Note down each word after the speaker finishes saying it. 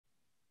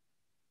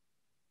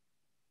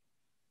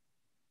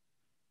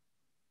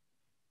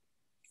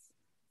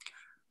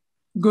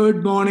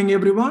Good morning,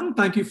 everyone.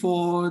 Thank you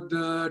for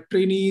the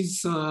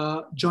trainees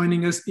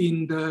joining us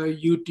in the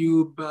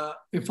YouTube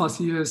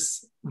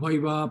FRCS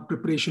Viva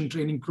Preparation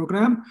Training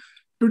Program.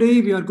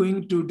 Today, we are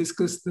going to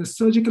discuss the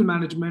surgical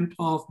management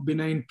of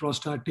benign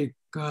prostatic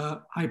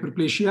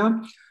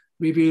hyperplasia.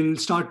 We will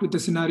start with the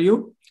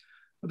scenario.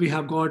 We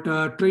have got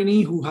a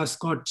trainee who has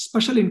got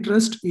special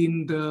interest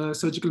in the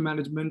surgical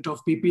management of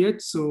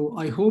PPH. So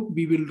I hope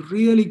we will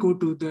really go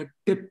to the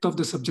depth of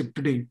the subject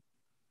today.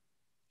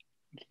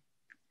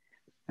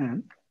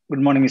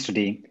 Good morning, Mr.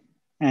 D.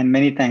 And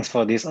many thanks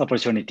for this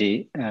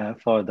opportunity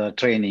for the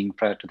training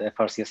prior to the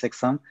FRCS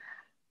exam.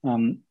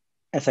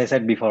 As I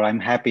said before,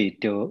 I'm happy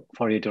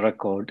for you to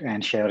record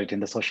and share it in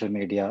the social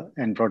media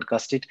and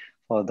broadcast it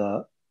for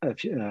the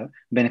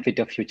benefit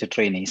of future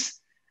trainees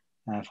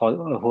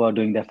who are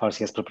doing the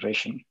FRCS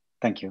preparation.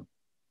 Thank you.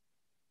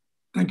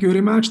 Thank you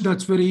very much.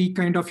 That's very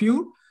kind of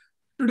you.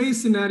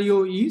 Today's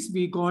scenario is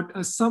we got a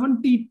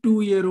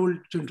 72-year-old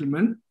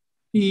gentleman.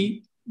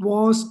 He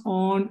was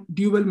on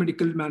dual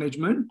medical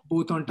management,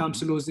 both on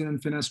tamsulosin and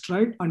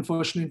finasteride.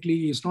 Unfortunately,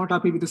 he is not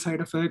happy with the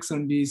side effects,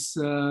 and his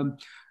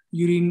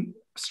urine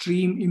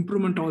stream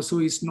improvement also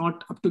is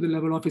not up to the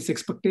level of his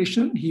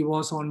expectation. He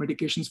was on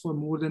medications for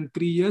more than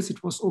 3 years.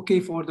 It was okay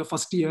for the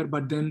first year,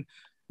 but then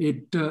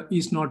it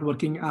is not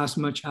working as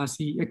much as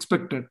he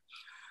expected.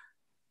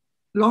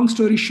 Long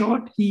story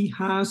short, he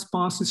has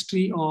past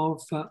history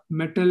of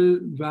metal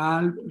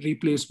valve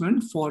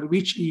replacement for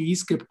which he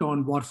is kept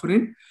on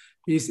warfarin.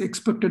 His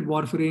expected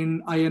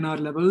warfarin INR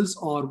levels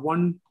are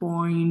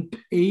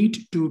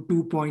 1.8 to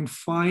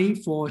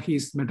 2.5 for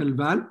his metal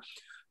valve.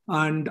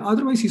 And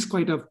otherwise, he's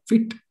quite a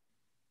fit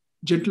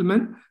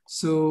gentleman.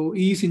 So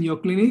he's in your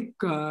clinic.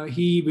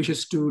 He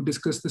wishes to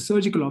discuss the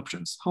surgical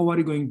options. How are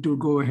you going to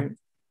go ahead?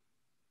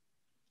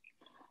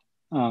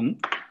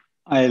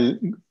 I'll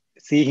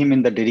see him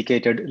in the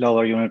dedicated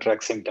lower urinary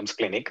tract symptoms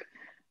clinic.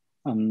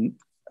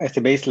 As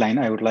a baseline,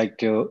 I would like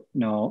to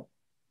know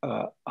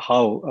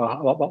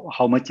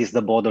how much is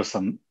the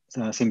bothersome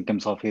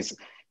symptoms of his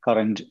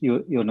current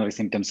urinary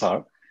symptoms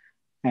are.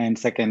 And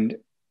second,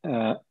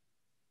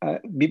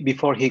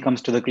 before he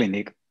comes to the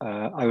clinic,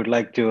 I would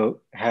like to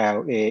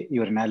have a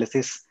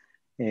urinalysis,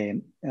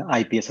 an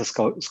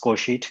IPSS score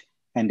sheet,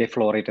 and a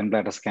flow rate and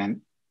bladder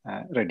scan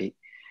ready.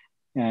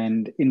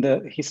 And in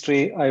the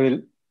history, I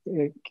will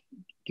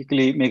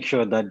quickly make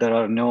sure that there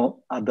are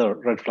no other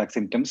red flag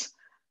symptoms.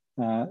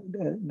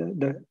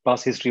 The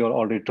past history are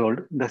already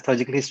told. The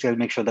surgical history, I'll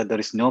make sure that there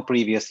is no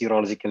previous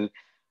urological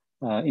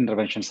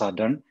interventions are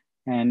done.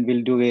 And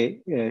we'll do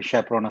a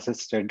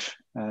chaperone-assisted,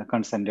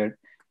 consented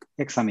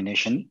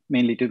examination,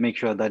 mainly to make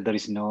sure that there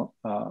is no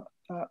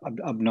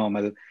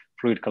abnormal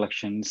fluid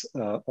collections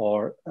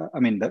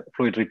the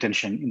fluid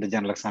retention in the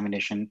general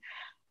examination,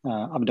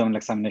 abdominal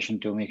examination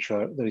to make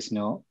sure there is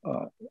no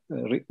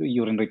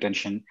urine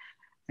retention,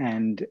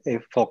 and a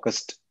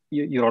focused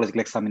urological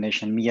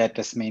examination, MIA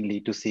test mainly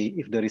to see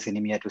if there is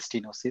any meatus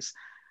stenosis,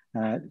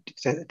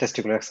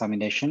 testicular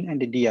examination,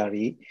 and a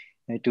DRE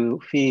to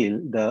feel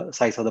the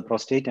size of the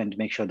prostate and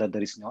make sure that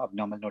there is no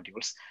abnormal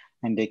nodules,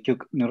 and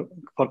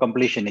for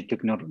completion, a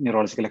quick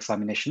neurological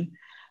examination.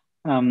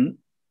 And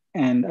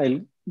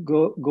I'll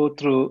go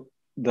through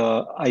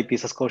the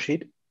IPSS score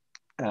sheet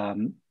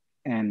and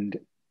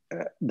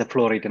the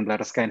flow rate and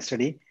bladder scan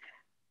study.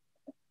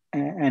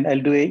 And I'll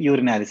do a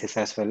urinalysis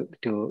as well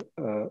to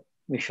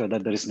make sure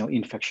that there is no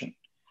infection.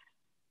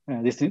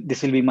 This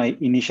will be my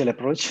initial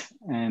approach,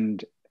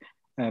 and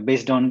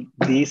based on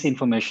this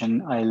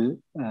information, I'll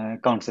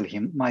counsel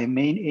him. My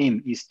main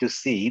aim is to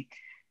see,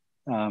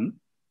 I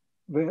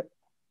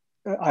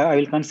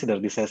will consider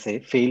this as a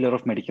failure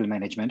of medical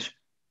management.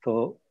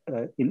 So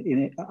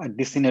in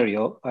this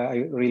scenario, I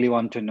really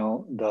want to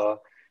know the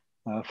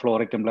flow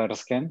rate and bladder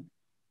scan,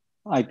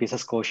 IPSS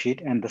score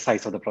sheet, and the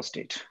size of the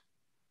prostate.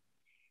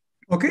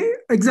 Okay,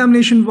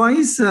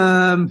 examination-wise,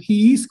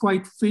 he is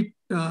quite fit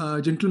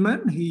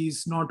gentleman. He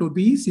is not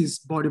obese. His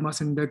body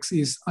mass index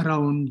is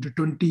around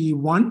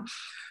 21.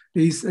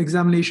 His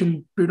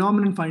examination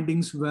predominant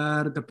findings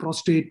were the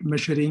prostate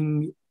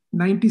measuring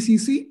 90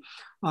 cc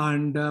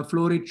and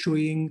flow rate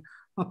showing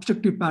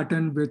obstructive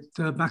pattern with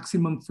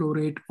maximum flow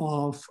rate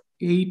of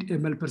 8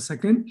 ml per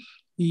second.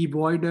 He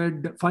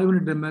voided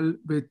 500 ml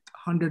with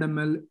 100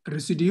 ml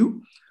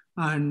residue.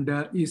 And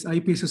his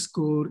IPSS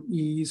score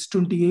is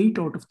 28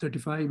 out of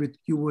 35 with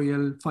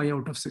UOL 5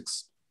 out of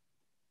 6.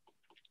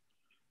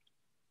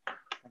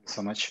 Thank you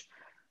so much.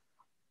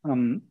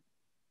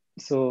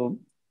 So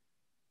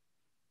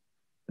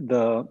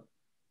the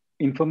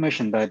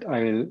information that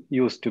I will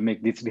use to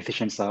make these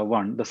decisions are: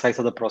 one, the size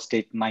of the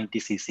prostate 90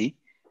 cc,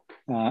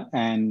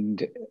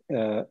 and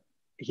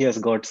he has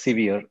got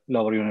severe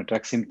lower urinary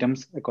tract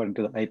symptoms according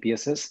to the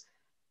IPSS,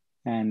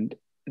 and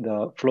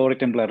the flow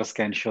rate and bladder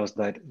scan shows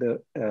that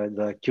the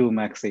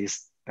Qmax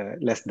is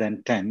less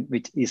than 10,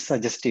 which is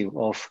suggestive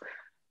of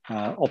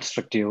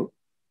obstructive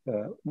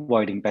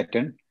voiding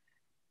pattern.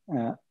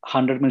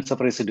 100 minutes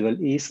of residual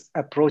is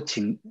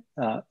approaching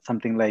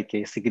something like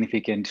a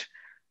significant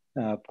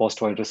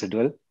post-void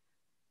residual.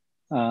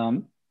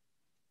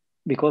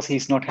 because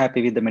he's not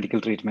happy with the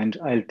medical treatment,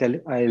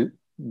 I'll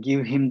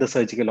give him the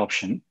surgical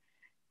option.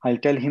 I'll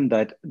tell him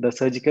that the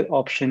surgical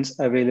options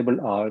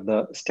available are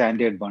the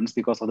standard ones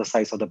because of the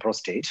size of the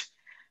prostate.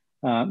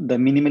 The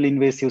minimal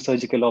invasive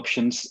surgical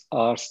options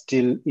are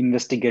still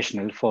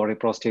investigational for a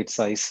prostate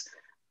size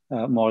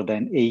more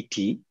than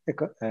 80,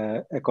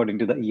 according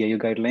to the EAU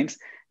guidelines.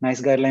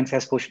 NICE guidelines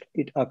has pushed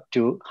it up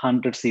to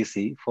 100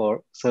 cc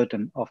for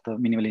certain of the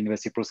minimal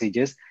invasive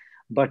procedures.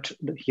 But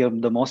here,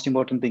 the most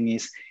important thing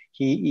is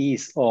he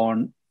is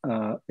on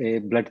a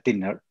blood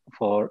thinner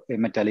for a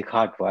metallic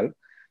heart valve.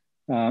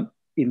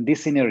 In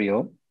this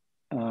scenario,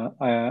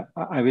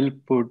 I will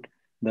put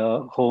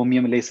the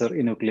holmium laser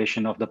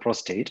enucleation of the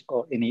prostate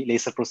or any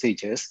laser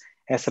procedures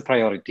as a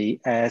priority,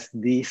 as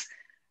these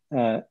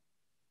uh,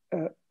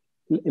 uh,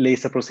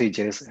 laser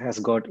procedures has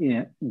got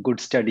good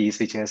studies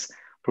which has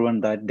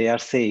proven that they are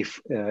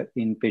safe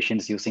in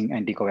patients using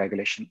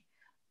anticoagulation.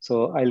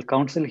 So I'll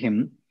counsel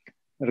him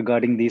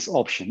regarding these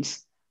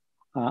options.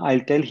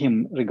 I'll tell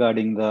him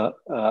regarding the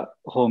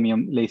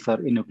holmium laser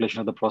enucleation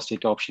of the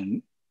prostate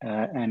option,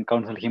 and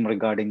counsel him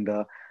regarding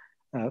the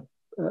uh,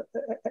 uh,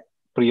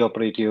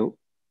 preoperative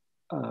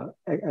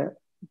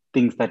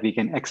things that we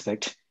can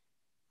expect.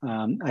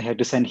 I had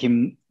to send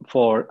him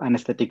for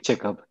anesthetic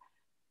checkup.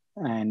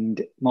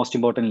 And most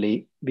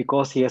importantly,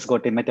 because he has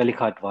got a metallic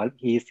heart valve,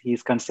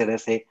 he's considered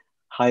as a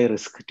high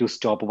risk to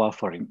stop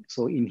warfarin.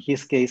 So in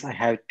his case, I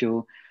have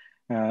to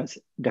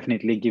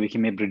definitely give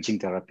him a bridging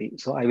therapy.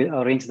 So I will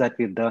arrange that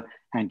with the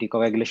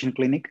anticoagulation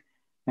clinic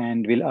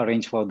and will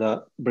arrange for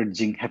the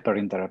bridging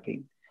heparin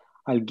therapy.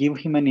 I'll give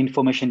him an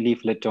information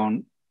leaflet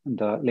on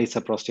the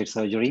laser prostate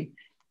surgery.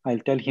 I'll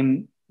tell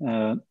him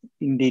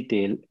in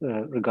detail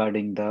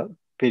regarding the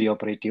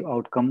perioperative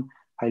outcome.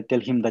 I'll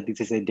tell him that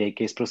this is a day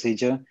case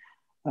procedure.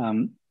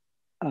 Um,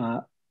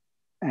 uh,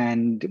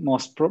 and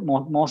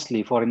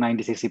mostly for a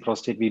 90 cc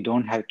prostate, we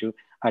don't have to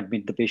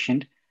admit the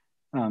patient.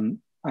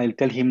 I'll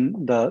tell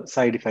him the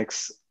side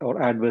effects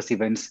or adverse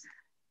events,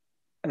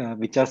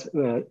 which are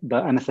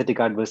the anesthetic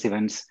adverse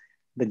events,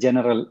 the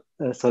general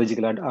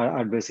surgical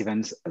adverse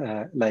events,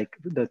 like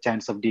the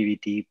chance of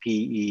DVT,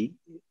 PE,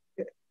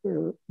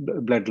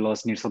 blood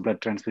loss, needs of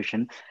blood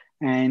transfusion,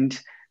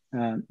 and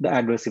the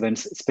adverse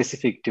events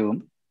specific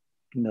to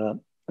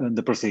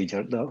the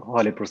procedure, the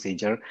HoLEP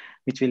procedure,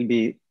 which will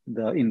be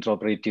the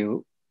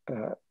intraoperative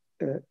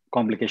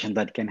complication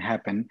that can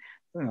happen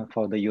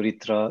for the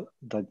urethra,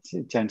 the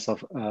chance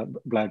of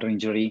bladder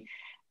injury,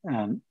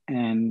 and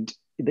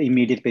the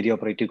immediate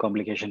perioperative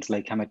complications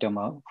like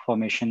hematoma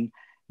formation,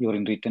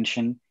 urine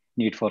retention,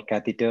 need for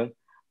catheter,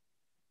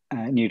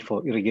 need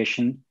for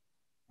irrigation.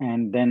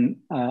 And then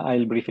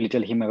I'll briefly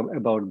tell him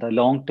about the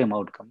long-term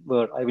outcome,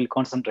 where I will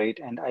concentrate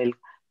and I'll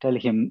tell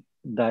him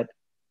that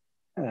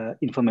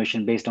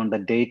information based on the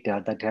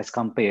data that has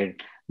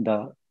compared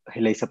the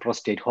laser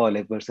prostate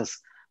HoLEP versus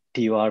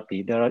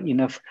TURP. There are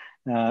enough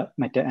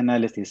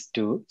meta-analysis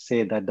to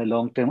say that the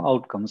long-term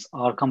outcomes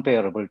are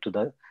comparable to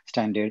the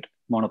standard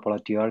monopolar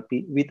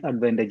TURP, with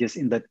advantages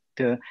in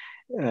the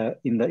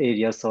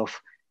areas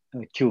of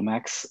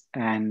Qmax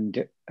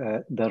and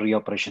the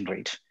reoperation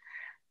rate.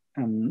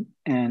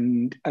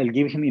 And I'll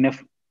give him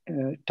enough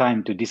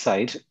time to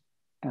decide.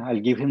 I'll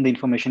give him the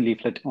information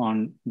leaflet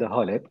on the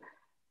HoLEP,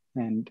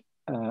 and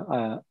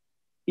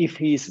if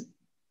he's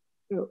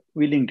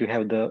willing to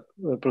have the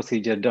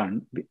procedure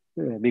done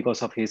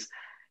because of his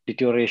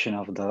deterioration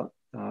of the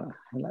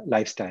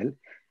lifestyle,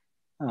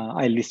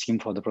 I'll list him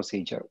for the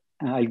procedure.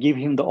 I'll give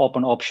him the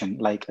open option,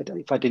 like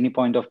if at any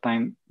point of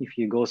time, if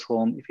he goes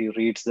home, if he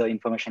reads the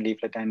information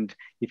leaflet, and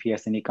if he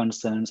has any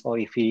concerns, or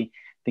if he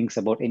thinks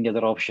about any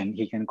other option,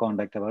 he can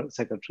contact our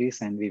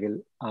secretaries and we will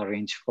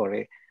arrange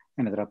for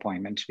another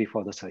appointment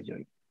before the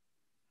surgery.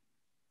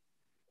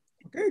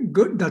 Okay,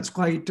 good. That's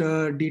quite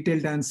a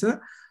detailed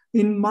answer.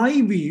 In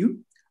my view,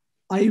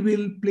 I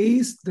will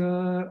place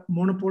the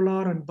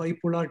monopolar and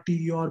bipolar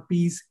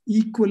TURPs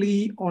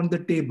equally on the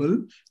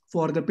table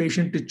for the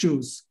patient to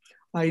choose.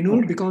 I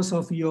know because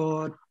of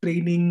your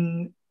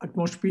training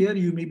atmosphere,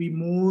 you may be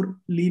more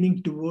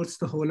leaning towards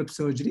the HoLEP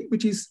surgery,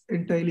 which is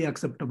entirely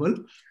acceptable.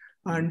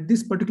 And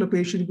this particular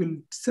patient will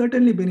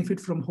certainly benefit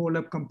from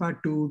HoLEP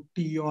compared to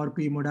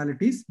TURP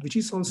modalities, which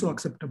is also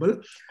acceptable.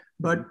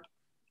 But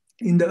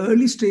in the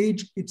early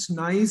stage, it's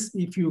nice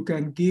if you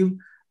can give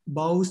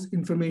Bau's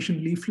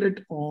information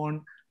leaflet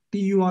on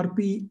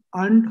TURP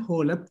and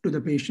HoLEP to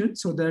the patient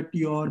so that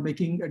you're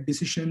making a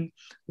decision,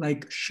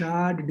 like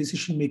shared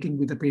decision making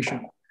with the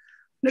patient.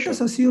 Let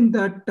us assume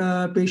that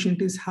patient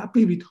is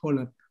happy with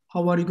HoLEP.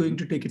 How are you going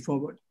to take it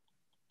forward?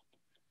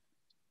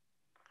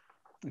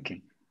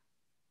 Okay.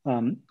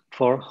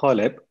 For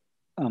HoLEP,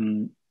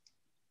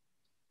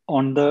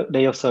 on the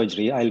day of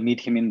surgery, I'll meet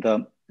him in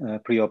the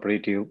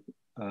preoperative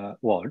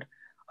ward.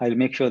 I'll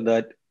make sure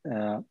that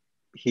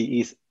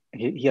he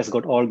has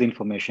got all the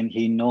information.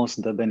 He knows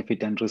the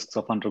benefit and risks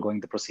of undergoing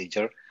the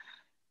procedure.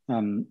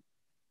 And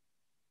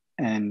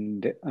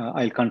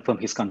I'll confirm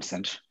his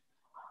consent.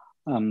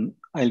 I'll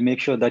make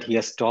sure that he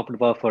has stopped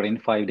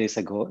warfarin 5 days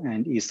ago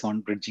and is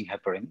on bridging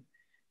heparin.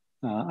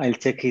 I'll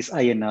check his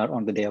INR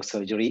on the day of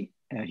surgery,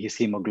 his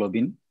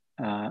hemoglobin.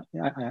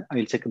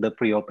 I'll check the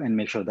pre-op and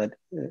make sure that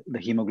the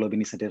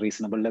hemoglobin is at a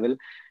reasonable level.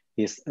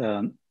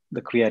 The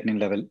creatinine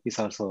level is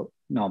also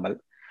normal.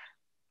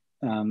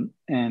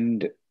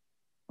 And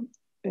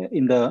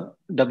in the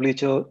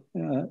WHO,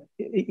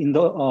 in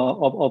the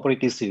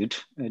operative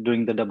suite,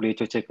 during the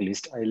WHO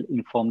checklist, I'll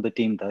inform the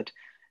team that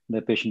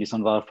the patient is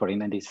on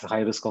warfarin and is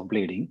high risk of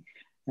bleeding.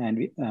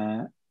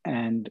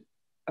 And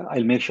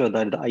I'll make sure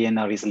that the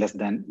INR is less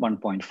than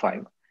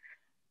 1.5.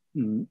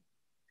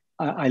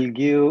 I'll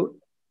give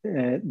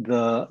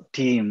the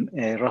team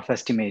a rough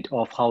estimate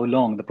of how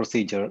long the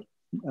procedure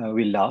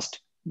will last,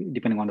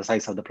 depending on the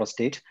size of the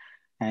prostate,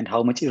 and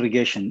how much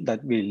irrigation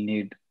that we'll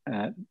need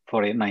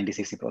for a 90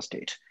 cc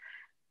prostate.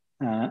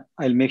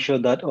 I'll make sure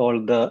that all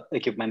the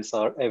equipments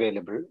are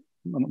available,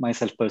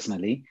 myself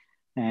personally,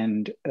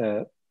 and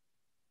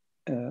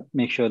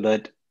make sure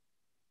that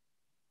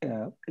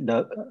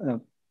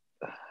the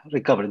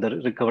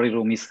recovery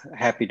room is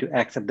happy to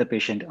accept the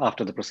patient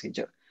after the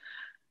procedure.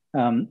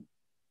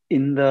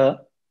 In the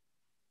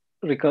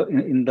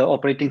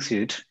operating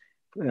suite,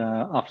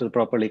 after the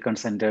properly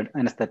consented,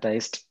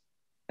 anesthetized,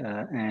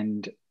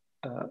 and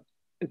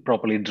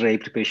properly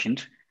draped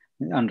patient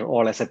under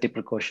all aseptic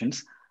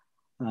precautions,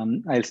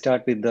 I'll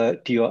start with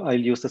the TR. I'll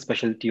use the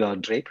special TR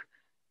drape,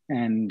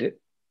 and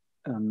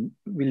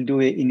we'll do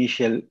an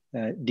initial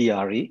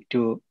DRE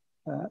to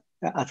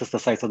assess the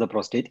size of the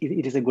prostate.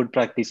 It is a good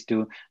practice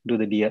to do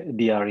the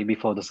DRE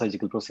before the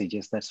surgical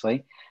procedures. That's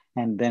why,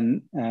 and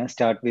then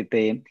start with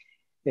a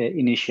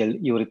initial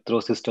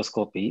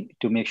urethrocytoscopy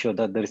to make sure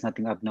that there is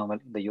nothing abnormal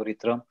in the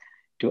urethra,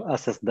 to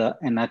assess the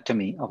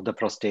anatomy of the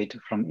prostate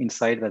from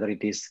inside, whether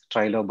it is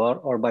trilobar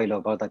or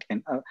bilobar, that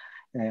can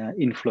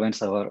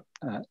influence our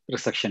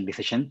resection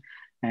decision,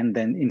 and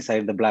then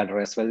inside the bladder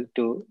as well,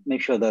 to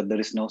make sure that there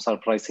is no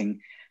surprising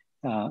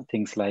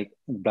things like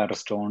bladder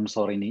stones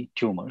or any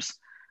tumors.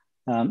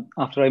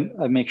 After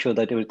I make sure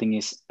that everything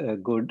is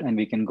good and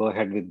we can go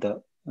ahead with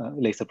the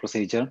laser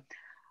procedure.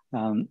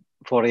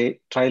 For a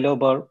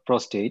trilobar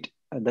prostate,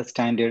 the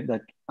standard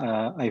that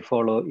I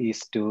follow is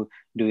to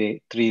do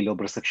a 3-lobe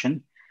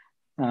resection.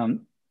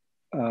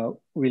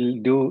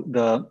 We'll do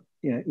the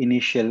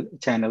initial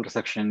channel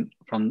resection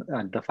from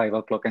the 5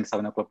 o'clock and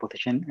 7 o'clock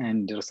position,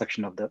 and the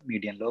resection of the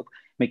median lobe,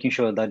 making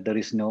sure that there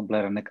is no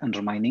bladder neck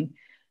undermining.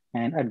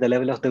 And at the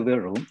level of the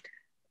veru,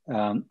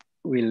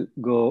 we'll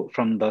go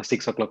from the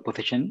 6 o'clock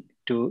position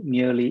to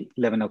nearly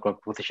 11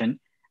 o'clock position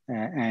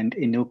and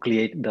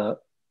enucleate the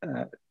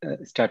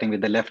starting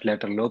with the left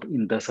lateral lobe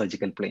in the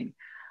surgical plane.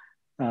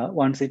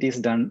 Once it is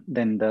done,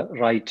 then the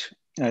right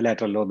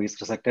lateral lobe is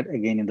resected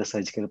again in the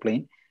surgical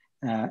plane.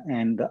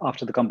 And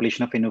after the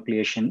completion of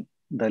enucleation,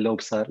 the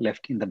lobes are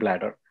left in the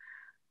bladder.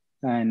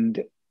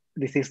 And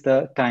this is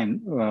the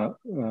time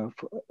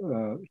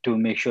to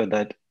make sure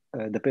that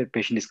the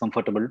patient is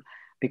comfortable,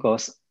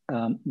 because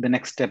the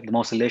next step, the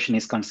morcellation,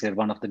 is considered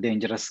one of the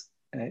dangerous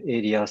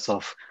areas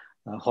of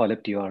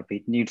HoLEP TURP.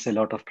 It needs a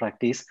lot of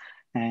practice,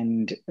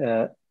 and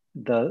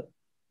the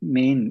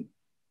main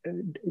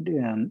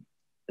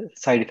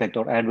side effect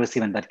or adverse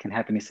event that can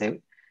happen is a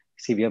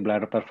severe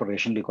bladder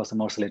perforation, because the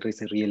morcellator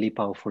is a really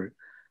powerful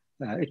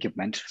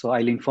equipment. So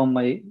I'll inform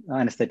my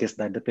anesthetist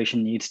that the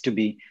patient needs to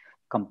be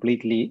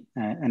completely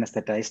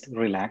anesthetized,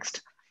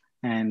 relaxed,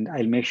 and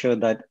I'll make sure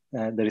that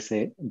there is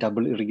a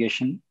double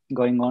irrigation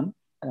going on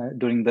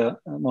during the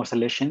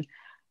morcellation.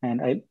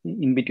 And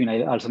in between,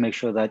 I also make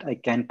sure that I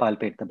can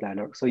palpate the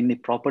bladder. So in a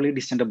properly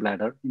distended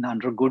bladder,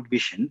 under good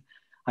vision,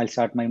 I'll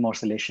start my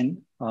morcellation,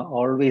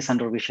 always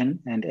under vision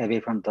and away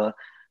from the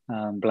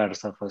bladder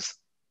surface.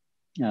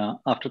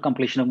 After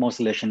completion of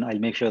morcellation, I'll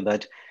make sure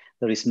that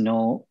there is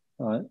no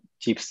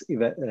chips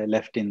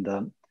left in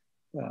the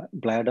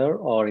bladder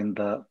or in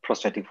the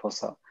prostatic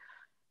fossa.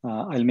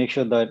 I'll make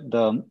sure that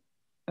the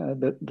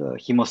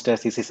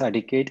hemostasis is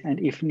adequate, and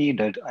if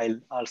needed, I'll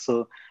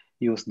also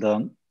use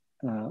the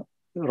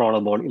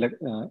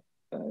rollerball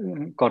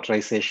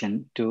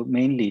cauterization to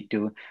mainly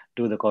to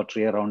do the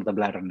cautery around the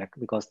bladder neck,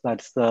 because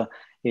that's the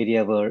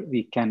area where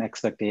we can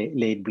expect a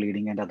late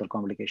bleeding and other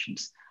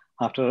complications.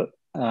 After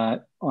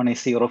on a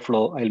 0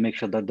 flow, I'll make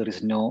sure that there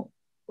is no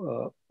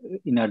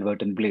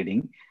inadvertent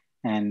bleeding,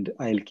 and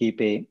I'll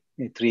keep a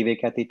 3-way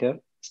catheter,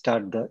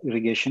 start the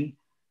irrigation,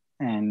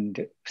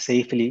 and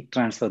safely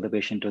transfer the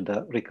patient to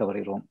the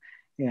recovery room.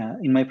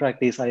 In my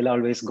practice, I'll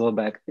always go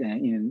back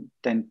in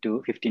 10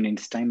 to 15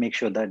 minutes time, make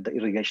sure that the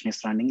irrigation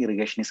is running,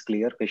 irrigation is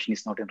clear, patient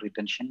is not in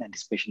retention, and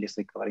this patient is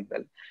recovering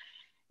well.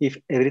 If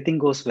everything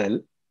goes well,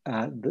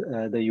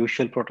 the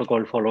usual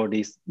protocol followed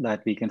is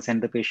that we can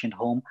send the patient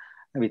home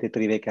with a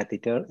 3-way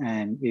catheter,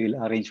 and we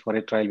will arrange for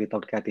a trial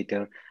without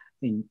catheter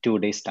in 2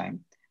 days'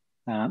 time.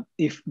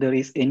 If there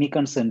is any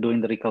concern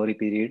during the recovery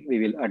period, we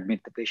will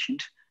admit the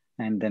patient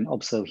and then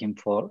observe him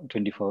for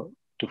 24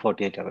 to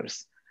 48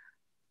 hours.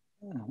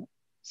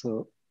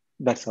 So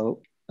that's how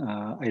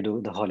I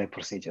do the HoLEP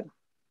procedure.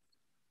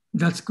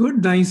 That's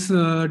good. Nice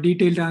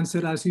detailed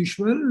answer as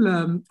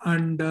usual.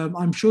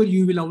 I'm sure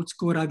you will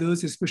outscore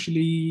others,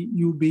 especially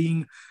you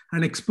being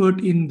an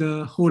expert in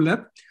the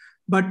HoLEP.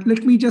 But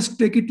let me just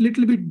take it a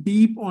little bit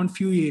deep on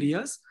few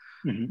areas.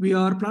 Mm-hmm. We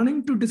are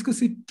planning to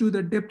discuss it to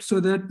the depth so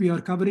that we are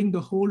covering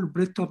the whole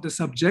breadth of the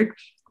subject.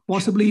 Sure.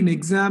 Possibly in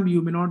exam,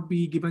 you may not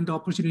be given the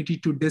opportunity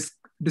to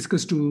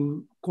discuss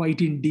to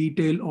quite in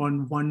detail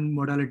on one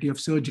modality of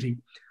surgery.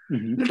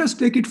 Mm-hmm. Let us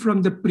take it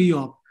from the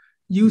pre-op.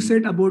 You Mm-hmm.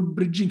 said about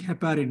bridging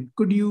heparin.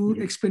 Could you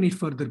Mm-hmm. explain it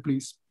further,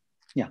 please?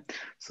 Yeah.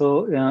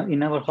 So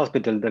in our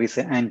hospital, there is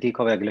an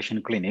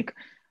anticoagulation clinic.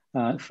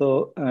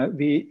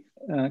 We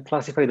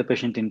classify the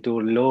patient into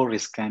low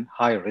risk and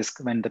high risk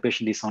when the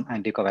patient is on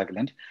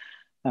anticoagulant,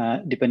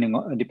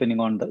 depending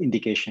on the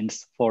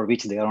indications for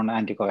which they are on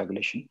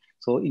anticoagulation.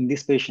 So in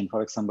this patient,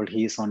 for example,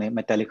 he is on a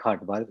metallic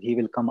heart valve, he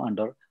will come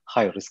under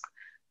high risk.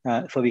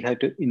 So we have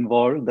to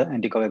involve the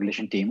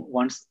anticoagulation team.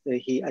 Once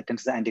he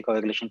attends the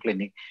anticoagulation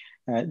clinic,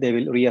 they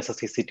will reassess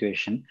his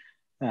situation,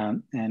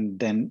 and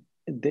then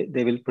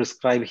they will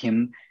prescribe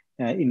him.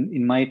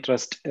 In my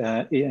trust,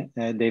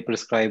 they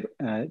prescribe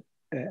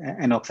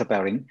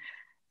enoxaparin,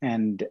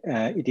 and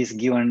it is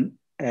given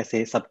as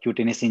a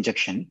subcutaneous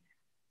injection,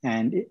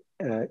 and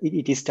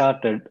it is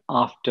started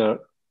after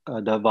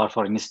the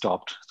warfarin is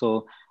stopped.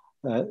 So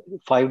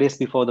 5 days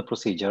before the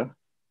procedure,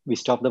 we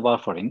stop the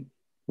warfarin.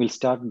 We'll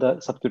start the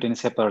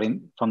subcutaneous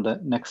heparin from the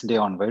next day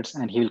onwards,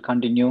 and he will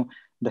continue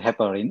the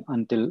heparin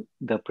until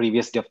the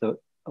previous day of the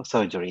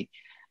surgery.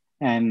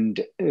 And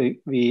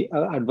we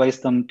advise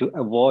them to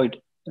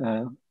avoid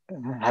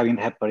having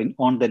the heparin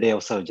on the day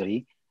of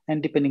surgery.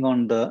 And depending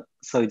on the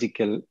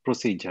surgical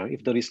procedure,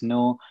 if there is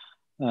no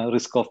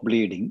risk of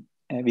bleeding,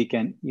 we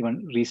can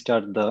even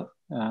restart the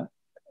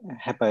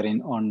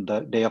heparin on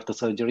the day of the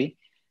surgery.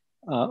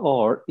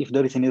 Or if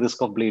there is any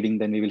risk of bleeding,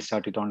 then we will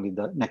start it only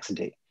the next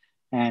day.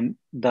 And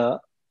the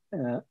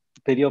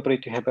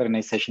perioperative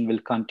heparinization will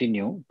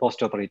continue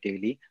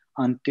postoperatively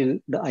until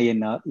the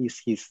INR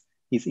is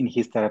in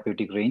his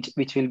therapeutic range,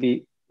 which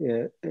we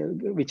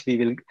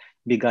will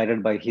be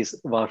guided by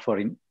his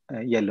warfarin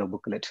yellow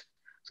booklet.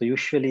 So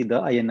usually the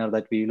INR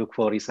that we look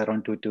for is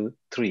around 2 to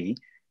 3.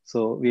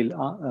 So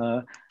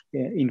we'll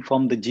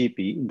inform the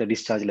GP in the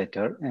discharge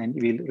letter, and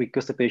we'll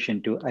request the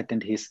patient to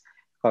attend his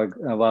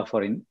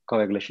warfarin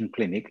coagulation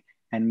clinic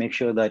and make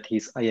sure that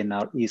his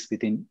INR is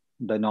within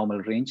the normal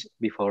range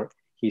before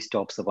he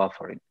stops the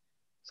warfarin.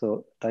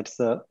 So that's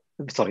the,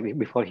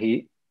 before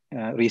he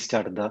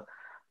restarted the,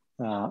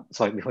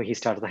 before he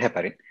started the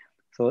heparin.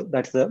 So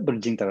that's the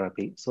bridging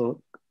therapy.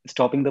 So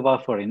stopping the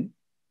warfarin,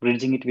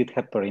 bridging it with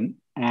heparin,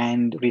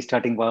 and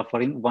restarting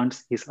warfarin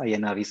once his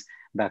INR is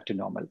back to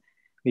normal.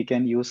 We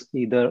can use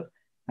either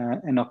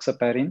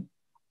enoxaparin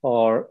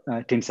or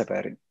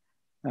tinzaparin.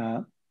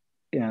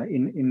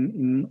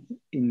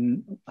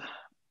 In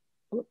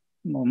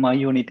my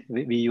unit,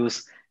 we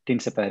use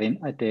tinzaparin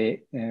at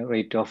a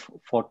rate of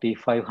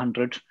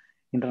 4,500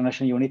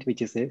 international unit,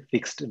 which is a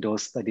fixed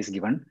dose that is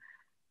given.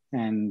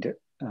 And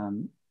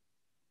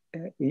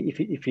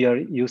if you are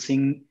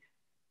using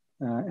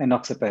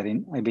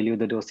enoxaparin, I believe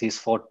the dose is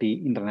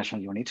 40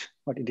 international unit,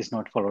 but it is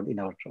not followed in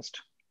our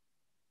trust.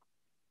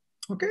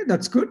 Okay,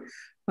 that's good.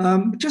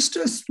 Just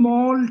a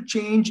small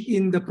change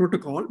in the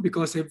protocol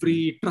because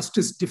every trust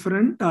is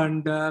different,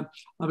 and I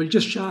will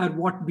just share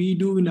what we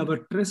do in our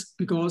trust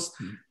because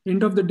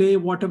end of the day,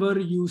 whatever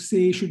you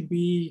say should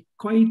be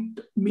quite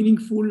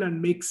meaningful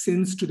and make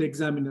sense to the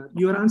examiner.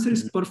 Your answer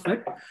is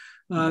perfect.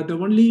 The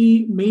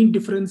only main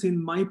difference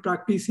in my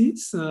practice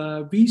is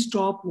we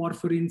stop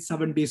warfarin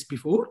 7 days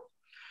before.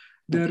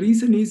 The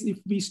reason is if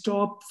we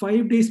stop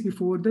 5 days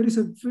before, there is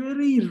a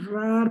very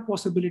rare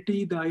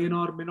possibility the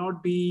INR may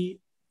not be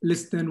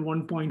less than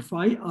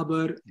 1.5,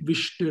 our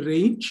wished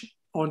range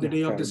on the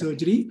day of the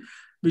surgery,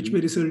 which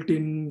may result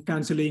in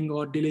cancelling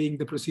or delaying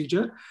the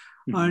procedure.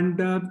 And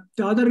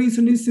the other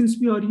reason is since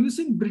we are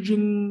using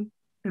bridging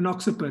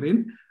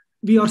enoxaparin,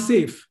 we are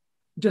safe.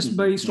 Just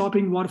by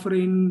stopping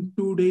warfarin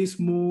 2 days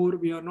more,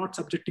 we are not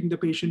subjecting the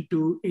patient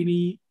to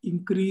any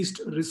increased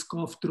risk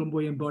of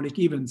thromboembolic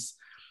events.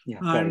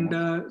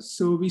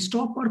 So we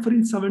stop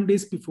warfarin 7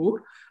 days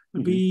before.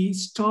 We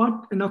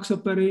start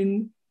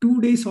enoxaparin 2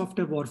 days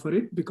after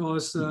warfarin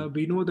because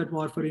we know that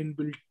warfarin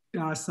will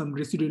have some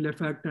residual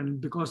effect,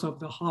 and because of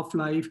the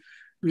half-life,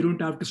 we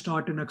don't have to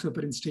start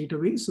enoxaparin straight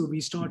away. So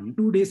we start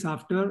 2 days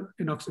after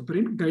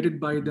enoxaparin, guided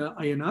by the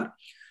INR.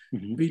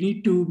 We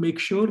need to make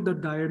sure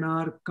that the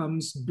INR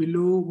comes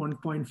below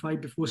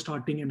 1.5 before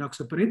starting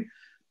enoxaparin.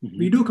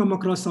 We do come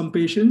across some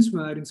patients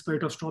where, in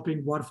spite of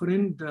stopping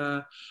warfarin,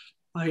 the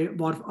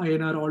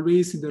INR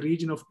always in the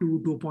region of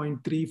 2,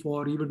 2.3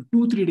 for even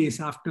 2-3 days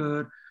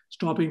after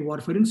stopping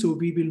warfarin. So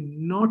we will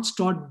not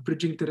start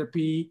bridging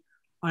therapy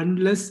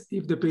unless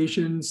if the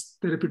patient's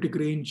therapeutic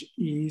range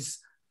is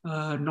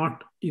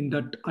not in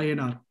that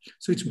INR.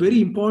 So it's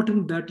very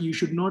important that you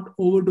should not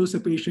overdose a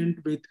patient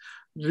with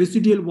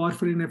residual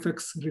warfarin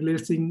effects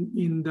releasing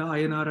in the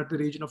INR at the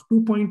region of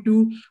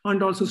 2.2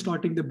 and also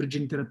starting the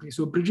bridging therapy.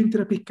 So bridging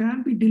therapy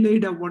can be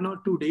delayed at 1 or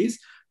 2 days,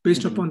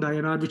 based upon the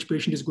INR which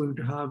patient is going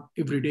to have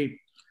every day.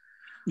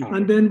 Okay.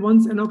 And then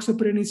once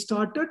enoxaparin is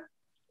started,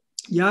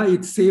 yeah,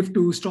 it's safe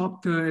to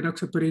stop the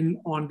enoxaparin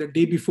on the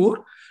day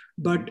before.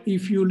 But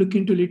if you look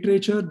into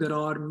literature, there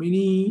are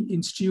many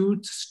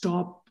institutes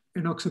stop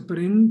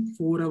enoxaparin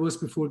 4 hours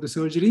before the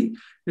surgery,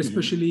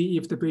 especially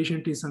if the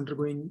patient is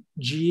undergoing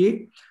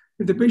GA.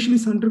 If the patient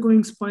is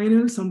undergoing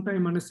spinal,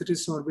 sometimes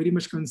anesthetists are very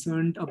much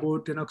concerned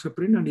about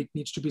enoxaparin and it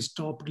needs to be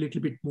stopped a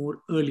little bit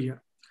more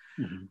earlier.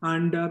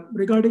 And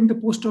regarding the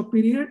post-op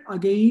period,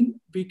 again,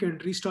 we can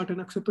restart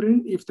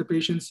enoxaparin if the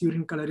patient's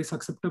urine color is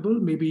acceptable,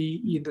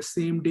 maybe in the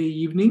same day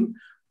evening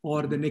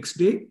or the next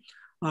day.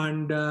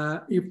 And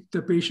if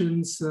the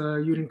patient's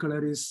urine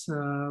color is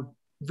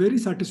very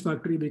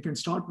satisfactory, we can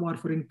start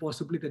warfarin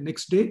possibly the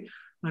next day,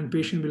 and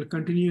patient will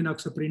continue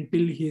enoxaparin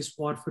till his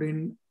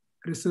warfarin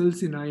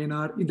results in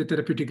INR in the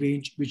therapeutic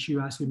range, which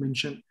as you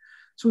mentioned.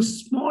 So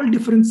small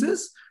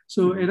differences.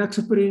 So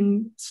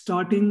enoxaparin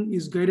starting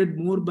is guided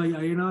more by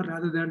INR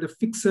rather than the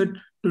fixed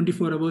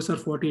 24 hours or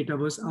 48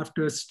 hours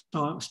after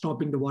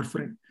stopping the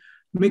warfarin.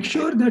 Make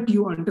sure that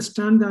you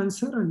understand the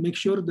answer and make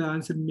sure the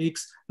answer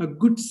makes a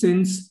good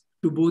sense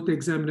to both the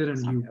examiner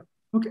and you.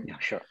 Okay. Yeah,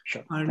 sure.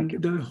 And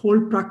the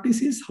whole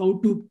practice is how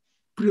to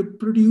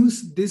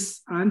produce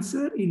this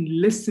answer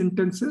in less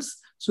sentences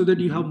so that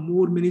you have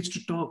more minutes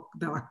to talk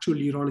the actual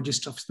urology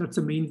stuff. That's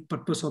the main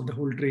purpose of the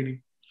whole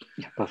training.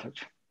 Yeah,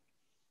 perfect.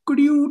 Could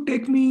you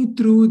take me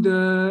through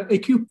the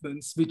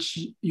equipments which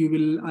you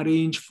will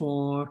arrange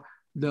for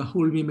the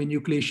HoLEP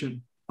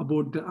enucleation,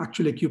 about the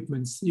actual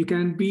equipments? You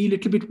can be a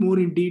little bit more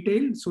in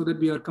detail so that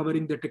we are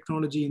covering the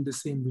technology in the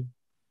same way.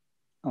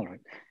 All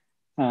right.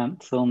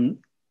 So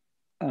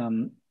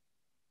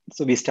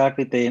we start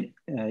with a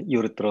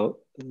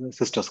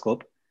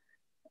urethro-cystoscope.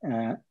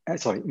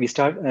 We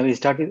start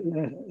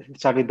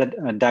with the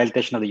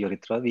dilatation of the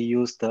urethra. We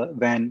use the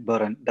Van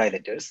Buren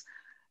dilators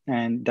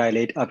and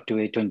dilate up to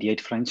a 28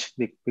 French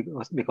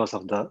because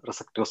of the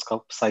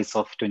resectoscope size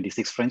of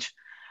 26 French.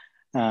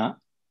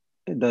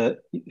 The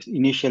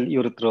initial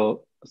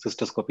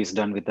urethro-cystoscope is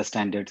done with the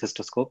standard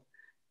cystoscope,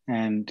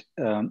 and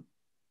the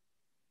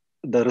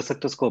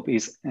resectoscope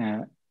is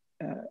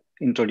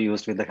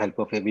introduced with the help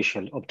of a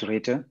visual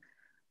obturator.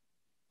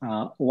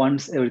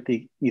 Once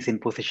everything is in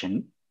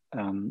position,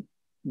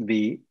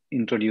 we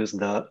introduce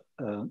the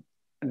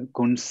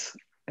Kunz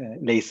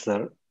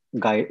laser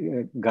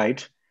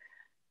guide.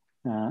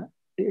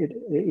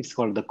 It's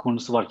called the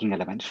Kunz working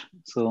element.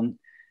 So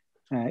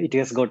it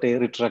has got a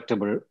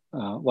retractable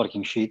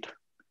working sheath,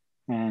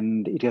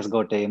 and it has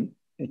got a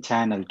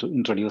channel to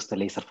introduce the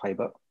laser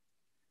fiber.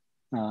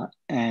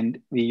 And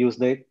we use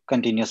the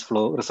continuous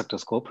flow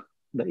resectoscope,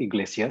 the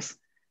Iglesias.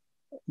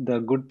 The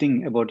good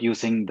thing about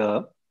using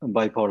the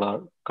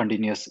bipolar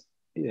continuous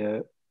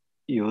flow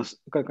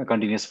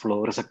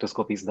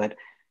resectoscope is that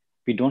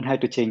we don't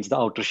have to change the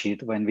outer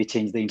sheath when we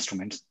change the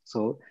instruments.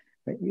 So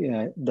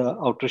the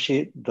outer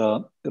sheath,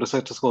 the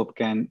resectoscope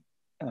can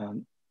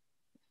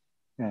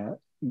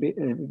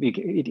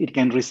it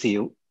can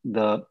receive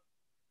the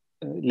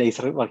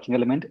laser working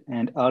element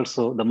and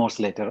also the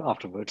morcellator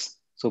afterwards.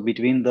 So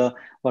between the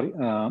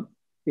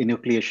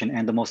enucleation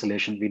and the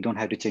morcellation, we don't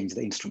have to change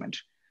the instrument.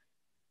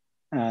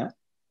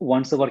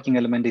 Once the working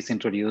element is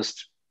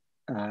introduced,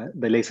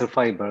 the laser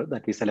fiber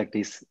that we select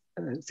is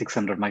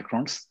 600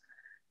 microns.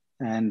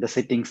 And the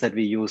settings that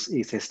we use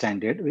is a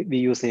standard. We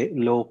use a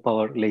low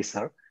power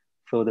laser.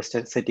 So the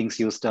settings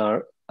used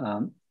are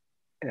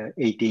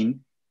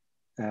 18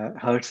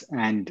 Hertz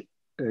and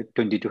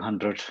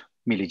 2200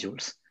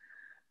 millijoules.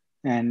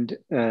 And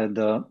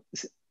the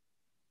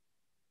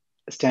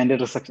standard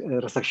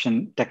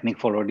resection technique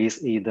followed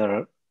is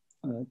either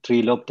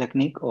 3-lobe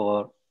technique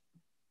or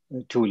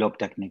 2-lobe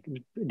technique,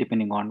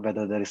 depending on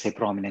whether there is a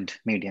prominent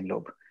median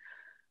lobe.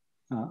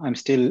 I'm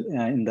still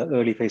in the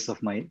early phase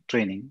of my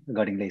training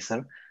regarding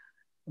laser.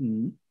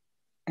 And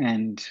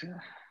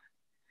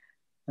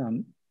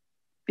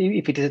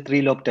if it is a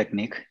 3-lobe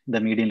technique,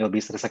 the median lobe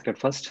is resected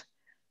first.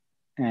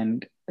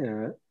 And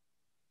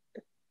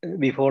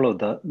we follow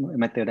the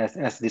method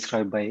as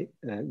described by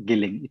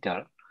Gilling et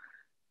al.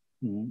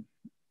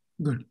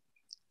 Good.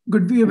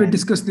 We have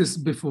discussed this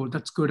before.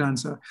 That's good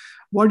answer.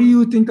 What do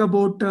you think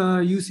about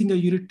using a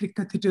ureteric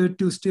catheter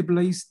to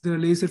stabilize the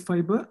laser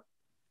fiber?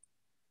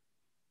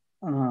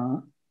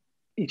 I'm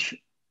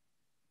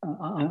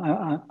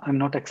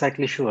not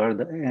exactly sure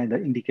the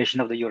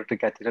indication of the ureteric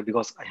catheter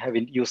because I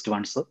haven't used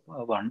one.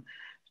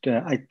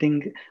 I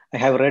think I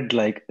have read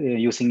like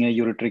using a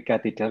ureteric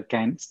catheter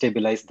can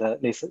stabilize the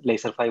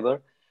laser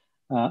fiber.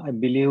 I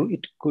believe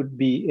it could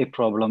be a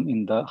problem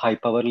in the high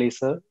power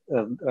laser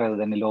rather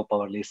than a low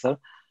power laser.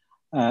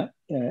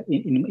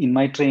 In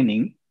my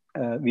training,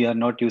 we are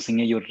not using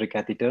a ureteric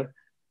catheter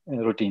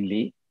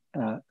routinely.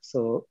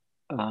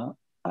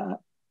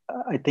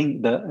 I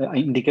think the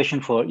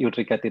indication for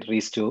ureteric catheter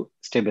is to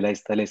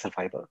stabilize the laser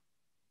fiber.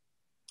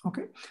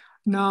 Okay.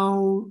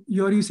 Now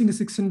you're using a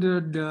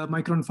 600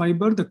 micron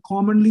fiber. The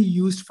commonly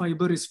used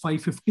fiber is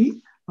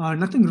 550.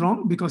 Nothing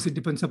wrong because it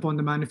depends upon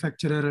the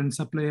manufacturer and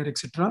supplier,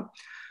 etc.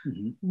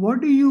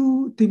 What do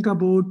you think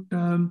about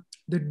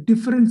the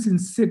difference in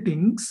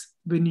settings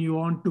when you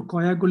want to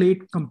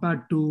coagulate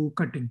compared to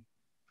cutting?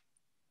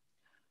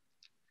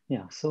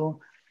 Yeah, so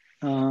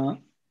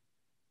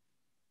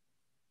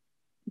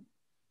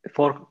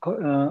for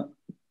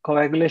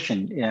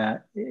coagulation, yeah,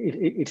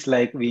 it's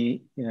like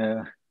we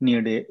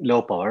need a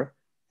low power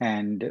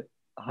and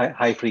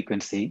high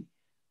frequency.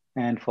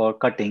 And for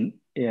cutting,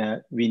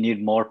 we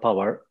need more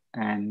power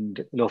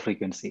and low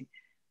frequency.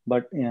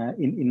 But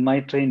in my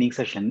training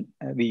session,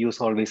 we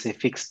use always a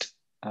fixed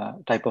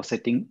type of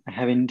setting. I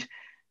haven't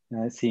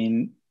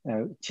seen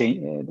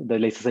the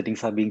laser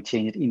settings are being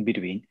changed in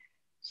between.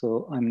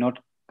 So I'm not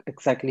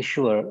exactly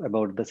sure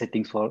about the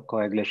settings for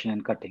coagulation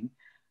and cutting.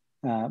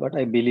 But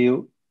I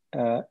believe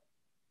uh,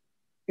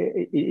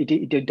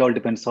 it all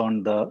depends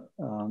on the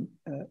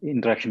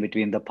interaction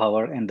between the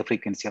power and the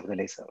frequency of the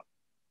laser.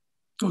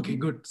 Okay,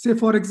 good. Say,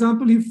 for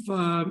example, if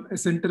a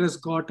center has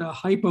got a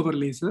high power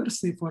laser,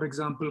 say, for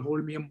example,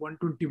 holmium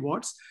 120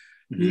 watts,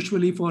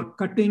 usually for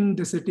cutting,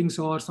 the settings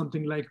are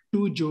something like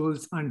 2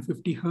 joules and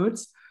 50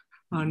 hertz.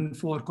 And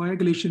for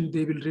coagulation,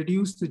 they will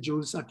reduce the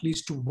joules at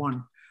least to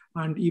 1.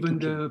 And even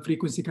the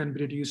frequency can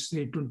be reduced,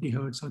 say, 20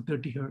 hertz or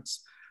 30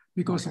 hertz.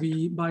 Because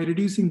by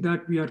reducing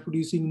that, we are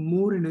producing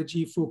more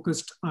energy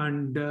focused,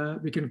 and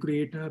we can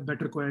create a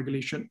better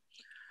coagulation.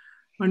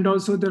 And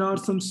also there are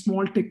some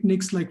small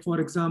techniques, like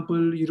for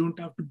example, you don't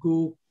have to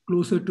go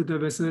closer to the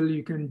vessel.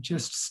 You can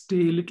just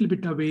stay a little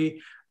bit away.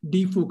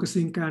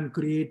 Defocusing can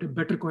create a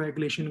better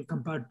coagulation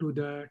compared to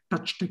the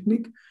touch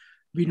technique.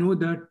 We know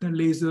that the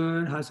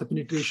laser has a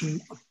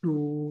penetration up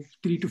to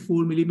 3 to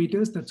 4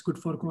 millimeters. That's good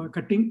for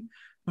cutting.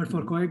 But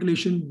for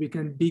coagulation, we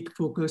can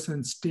defocus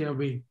and stay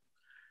away.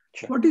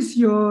 Sure. What is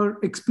your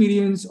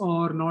experience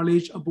or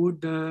knowledge about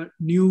the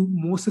new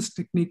Moses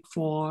technique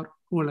for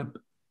HoLEP?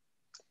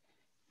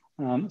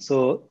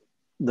 So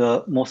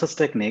the Moses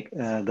technique,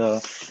 it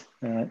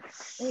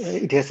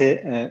has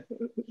a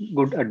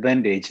good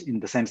advantage in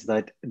the sense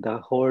that the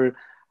whole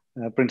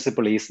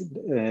principle is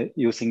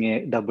using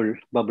a double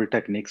bubble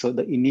technique. So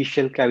the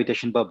initial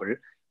cavitation bubble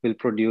will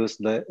produce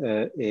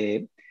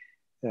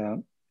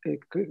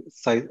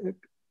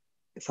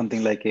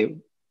something like a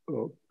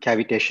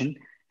cavitation,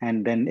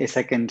 and then a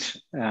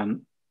second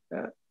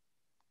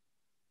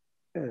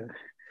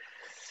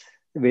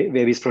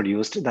wave is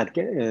produced that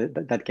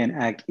can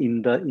act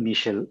in the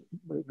initial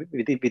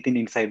within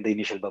inside the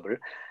initial bubble.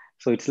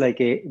 So it's like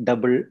a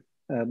double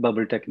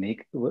bubble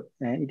technique.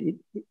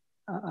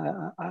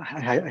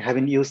 I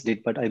haven't used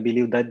it, but I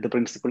believe that the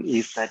principle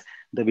is that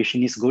the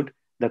vision is good,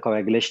 the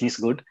coagulation is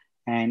good,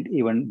 and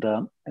even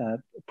the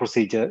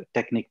procedure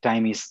technique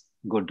time is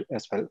good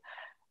as well.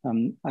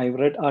 I've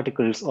read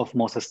articles of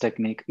Moses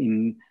technique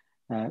in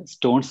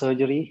stone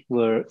surgery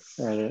where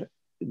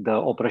the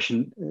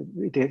operation,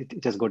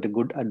 it has got a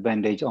good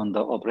advantage on the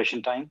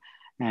operation time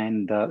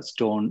and the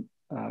stone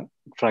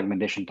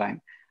fragmentation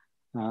time.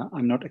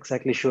 I'm not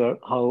exactly sure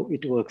how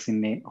it works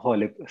in a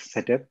HoLEP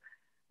setup,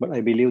 but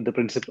I believe the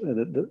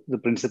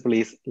principle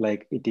is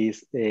like it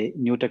is a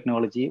new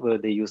technology where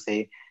they use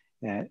a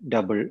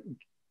double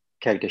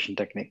cavitation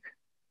technique.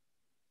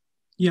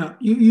 Yeah,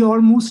 you're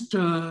almost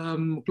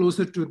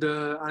closer to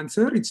the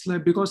answer. It's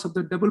like because of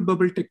the double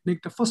bubble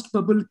technique, the first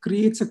bubble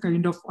creates a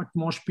kind of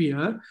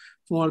atmosphere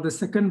for the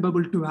second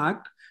bubble to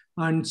act.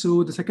 And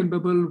so the second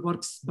bubble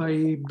works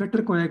by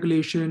better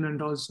coagulation and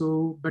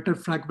also better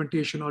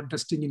fragmentation or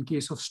dusting in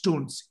case of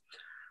stones.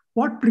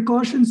 What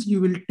precautions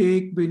you will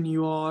take when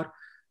you are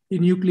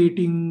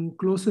enucleating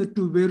closer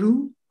to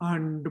Veru,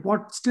 and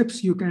what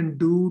steps you can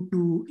do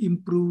to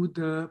improve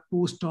the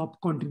post-op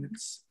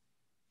continence?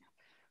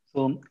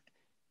 So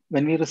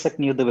when we resect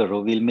near the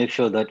Veru, we'll make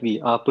sure that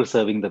we are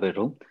preserving the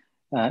Veru.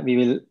 We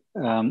will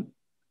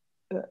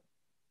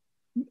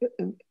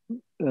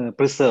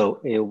preserve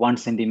a 1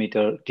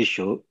 centimeter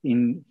tissue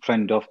in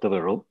front of the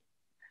Veru.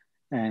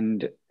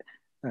 And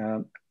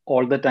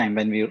all the time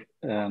when we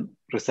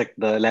resect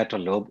the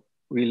lateral lobe,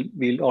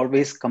 we'll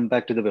always come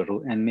back to the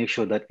Veru and make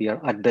sure that we are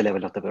at the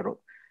level of the Veru.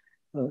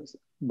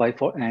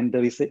 And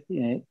there is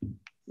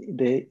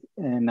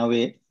now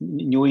a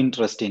new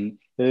interest in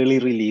early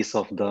release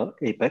of the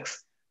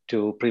apex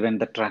to prevent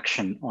the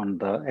traction on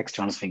the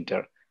external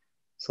sphincter.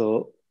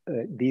 So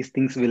these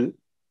things will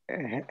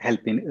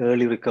help in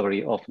early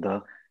recovery of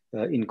the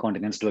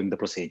incontinence during the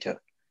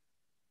procedure.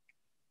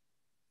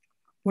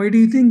 Why do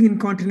you think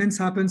incontinence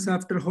happens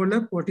after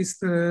HoLEP? What is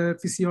the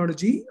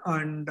physiology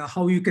and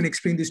how you can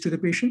explain this to the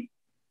patient?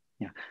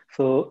 Yeah,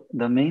 so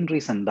the main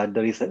reason that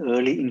there is an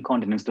early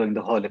incontinence during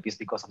the HoLEP is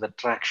because of the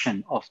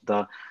traction of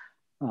the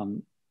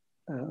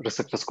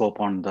receptor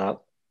on the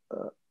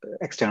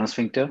external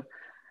sphincter.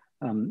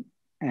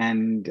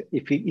 And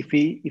if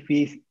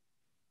we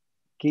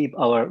keep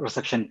our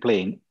resection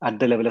plane at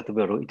the level of the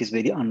Veru, it is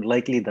very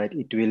unlikely that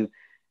it will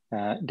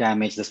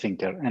damage the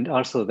sphincter. And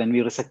also when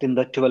we resect in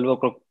the 12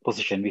 o'clock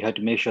position, we have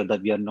to make sure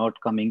that we are not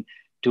coming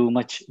too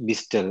much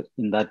distal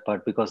in that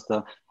part, because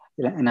the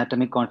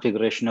anatomic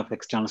configuration of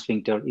external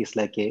sphincter is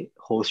like a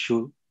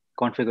horseshoe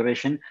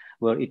configuration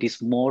where it is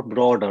more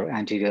broader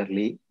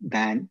anteriorly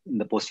than in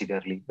the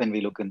posteriorly when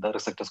we look in the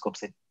resectoscope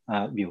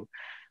view.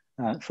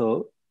 So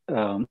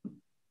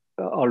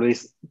always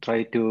try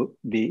to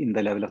be in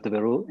the level of the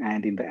verru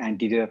and in the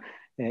anterior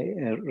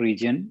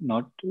region,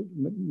 not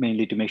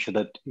mainly to make sure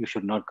that you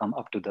should not come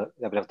up to the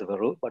level of the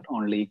verru, but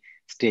only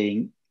staying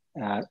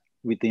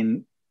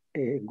within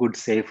a good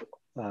safe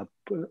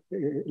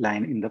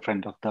line in the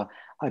front of the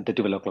at the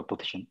 12 o'clock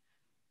position.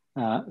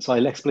 So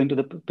I'll explain to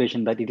the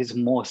patient that it is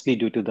mostly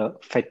due to the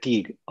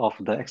fatigue of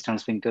the external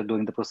sphincter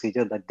during the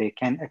procedure that they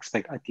can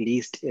expect at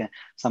least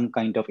some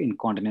kind of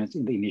incontinence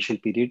in the initial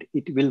period.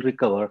 It will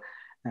recover,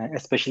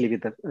 especially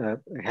with the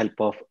help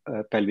of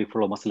pelvic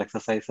floor muscle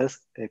exercises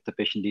if the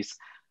patient is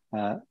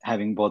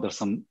having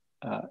bothersome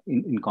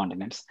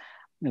incontinence.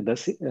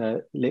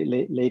 The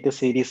latest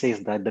series says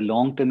that the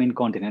long-term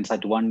incontinence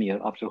at 1 year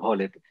after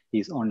HoLEP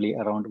is only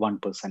around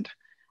 1%.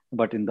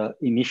 But in the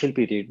initial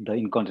period, the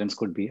incontinence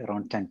could be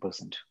around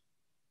 10%.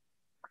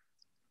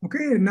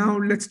 Okay, now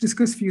let's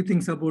discuss a few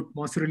things about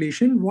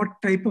mosylation. What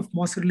type of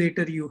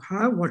mosylator you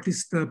have? What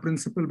is the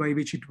principle by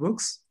which it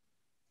works?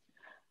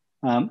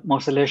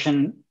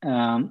 Mosylation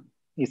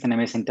is an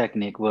amazing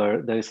technique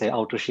where there is an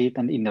outer sheath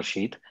and inner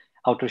sheath.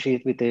 Outer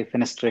sheath with a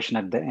fenestration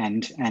at the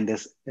end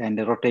and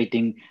a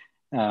rotating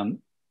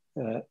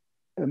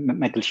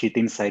metal sheath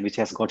inside, which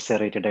has got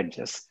serrated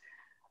edges.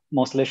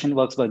 Mosylation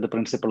works by the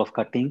principle of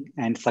cutting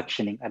and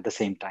suctioning at the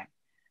same time.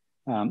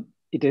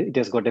 It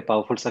has got a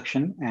powerful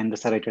suction and the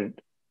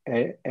serrated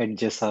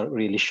edges are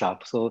really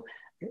sharp. So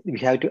we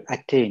have to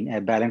attain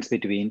a balance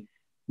between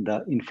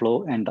the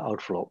inflow and the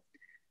outflow.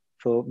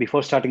 So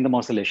before starting the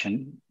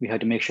mosylation, we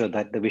have to make sure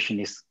that the vision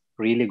is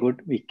really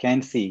good. We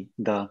can see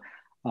the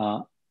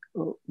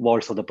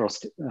walls of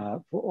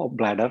the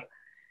bladder.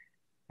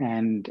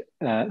 And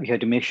we have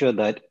to make sure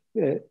that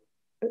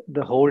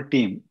the whole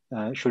team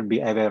should be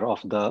aware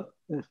of the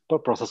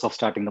process of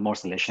starting the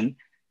mosylation.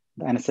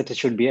 The anesthetist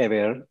should be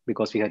aware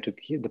because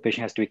the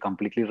patient has to be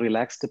completely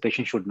relaxed. The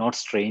patient should not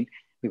strain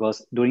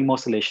because during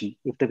mosylation,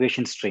 if the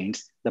patient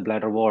strains, the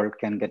bladder wall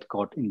can get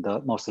caught in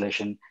the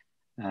mosylation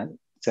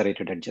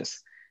serrated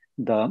edges.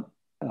 The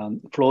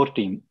floor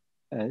team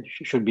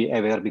should be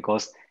aware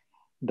because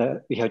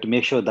we have to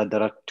make sure that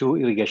there are 2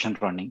 irrigation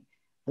running.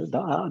 The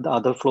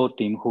other floor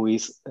team who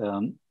is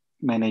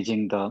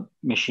managing the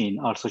machine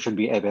also should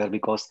be aware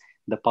because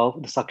the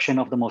suction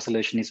of the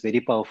mosylation is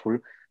very powerful.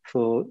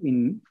 So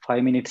in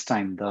 5 minutes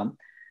time,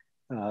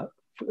 the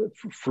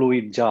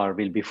fluid jar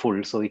will be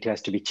full, so it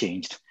has to be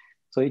changed.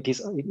 So it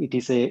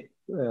is a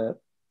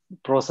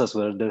process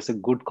where there's a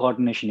good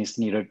coordination is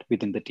needed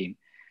within the team.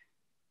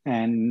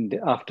 And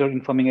after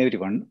informing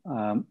everyone,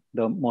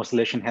 the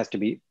mosylation has to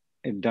be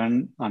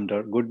done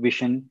under good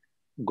vision,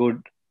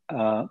 good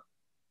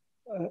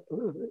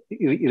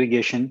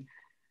irrigation,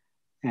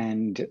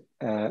 and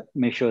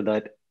make sure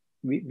that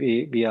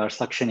we are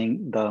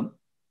suctioning the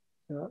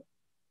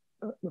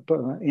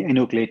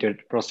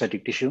enucleated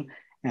prostatic tissue.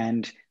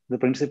 And the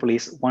principle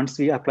is once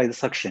we apply the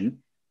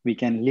suction, we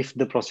can lift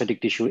the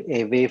prostatic tissue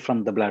away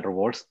from the bladder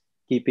walls,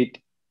 keep it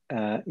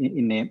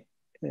in a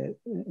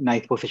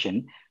nice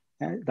position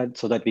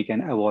so that we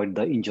can avoid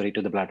the injury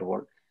to the bladder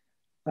wall.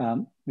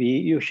 We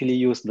usually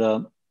use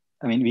the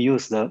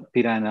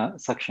piranha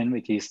suction,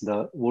 which is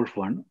the wolf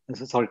one.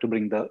 Sorry to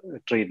bring the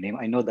trade name.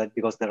 I know that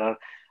because there are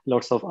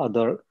lots of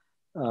other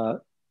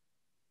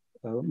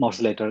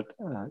mosulator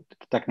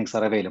techniques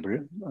are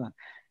available.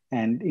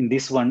 And in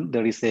this one,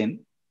 there is a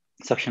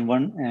suction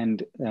one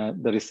and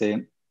there is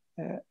a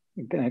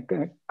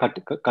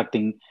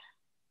cutting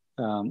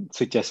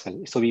switch as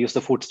well. So we use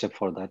the footstep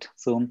for that.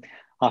 So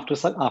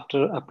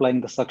after applying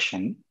the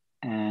suction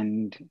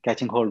and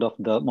catching hold of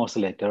the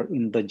mosulator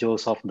in the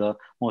jaws of the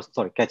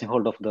catching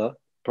hold of the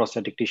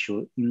prostatic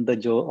tissue in the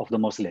jaw of the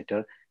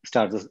mosulator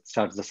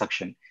starts the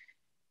suction.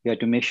 We have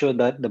to make sure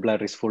that the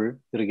bladder is full,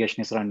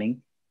 irrigation is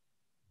running,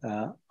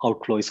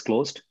 outflow is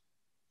closed,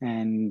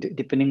 and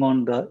depending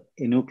on the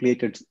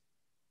enucleated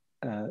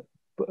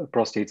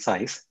prostate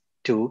size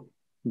to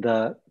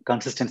the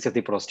consistency of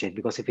the prostate,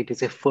 because if it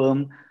is a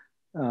firm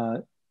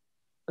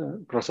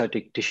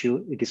prostatic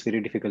tissue, it is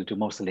very difficult to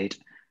mosulate.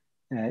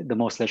 The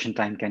mosylation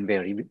time can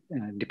vary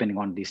depending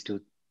on these 2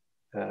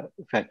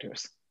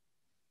 factors.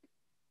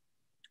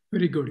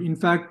 Very good. In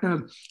fact,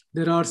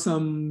 there are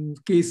some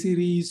case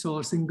series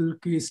or single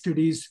case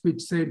studies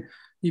which said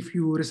if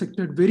you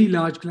resected very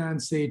large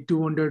glands, say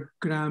 200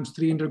 grams,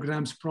 300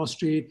 grams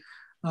prostate,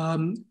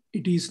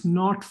 it is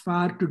not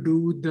fair to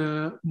do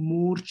the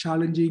more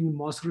challenging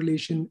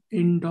mosylation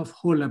end of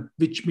HoLEP,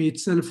 which may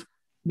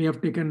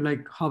have taken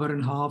like hour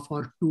and a half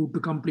or 2 to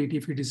complete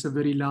if it is a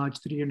very large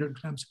 300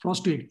 grams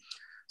prostate.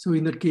 So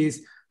in that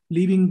case,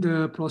 leaving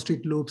the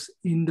prostate lobes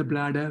in the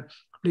bladder,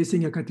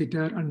 placing a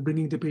catheter and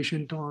bringing the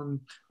patient on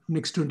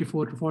next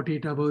 24 to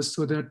 48 hours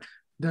so that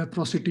the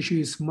prostate tissue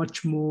is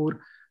much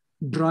more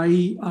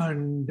dry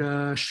and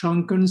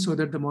shrunken so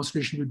that the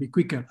mosylation will be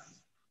quicker.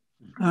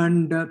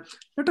 And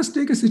let us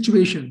take a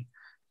situation.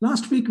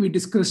 Last week, we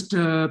discussed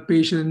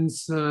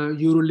patients'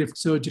 urolift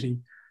surgery.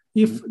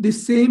 If the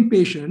same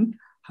patient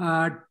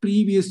had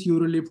previous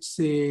urolift,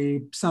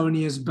 say 7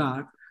 years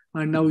back,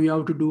 and now you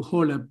have to do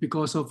HoLEP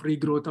because of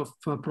regrowth of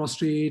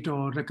prostate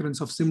or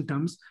recurrence of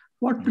symptoms,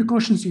 what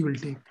precautions you will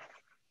take?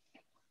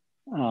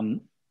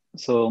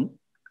 So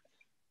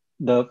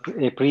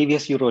a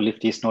previous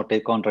urolift is not a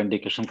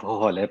contraindication for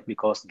HoLEP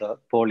because the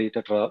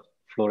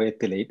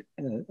polytetrafluoroethylate,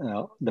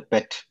 the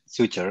PET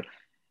suture,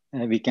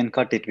 we can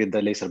cut it with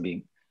the laser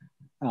beam.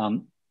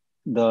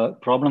 The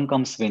problem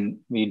comes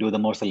when we do the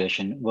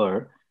morcellation,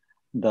 where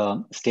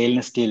the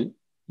stainless steel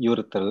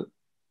urethral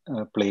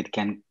plate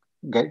can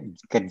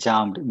get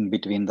jammed in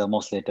between the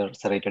morcellator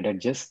serrated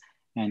edges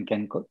and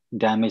can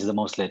damage the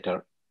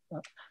morcellator.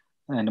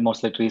 And the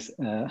morcellator is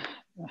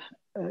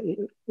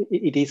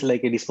it is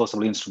like a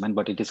disposable instrument,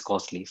 but it is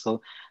costly.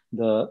 So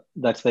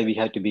that's why we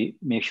have to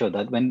make sure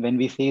that when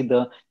we see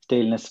the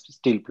stainless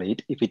steel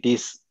plate, if it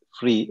is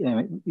free,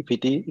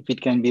 if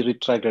it can be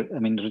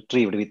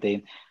retrieved with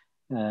a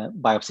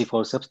biopsy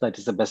forceps, that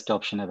is the best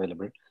option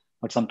available.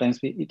 But sometimes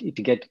it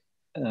get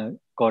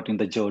caught in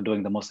the jaw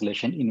during the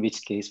morcellation, in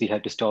which case we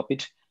have to stop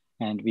it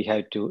and we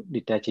have to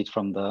detach it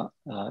from the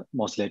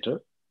morcellator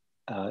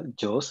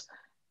jaws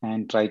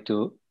and try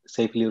to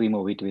safely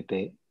remove it with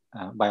a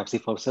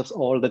biopsy forceps,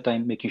 all the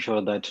time making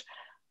sure that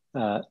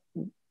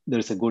there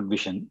is a good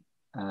vision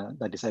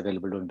that is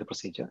available during the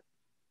procedure.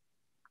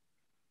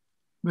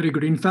 Very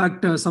good. In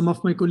fact, some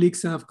of my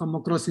colleagues have come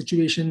across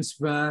situations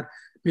where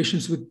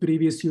patients with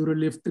previous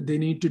urolift, they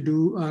need to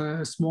do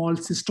a small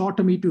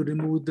cystotomy to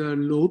remove the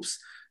lobes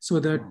so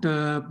that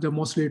the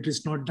morcellator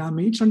is not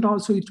damaged, and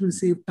also it will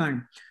save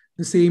time.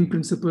 The same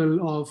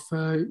principle of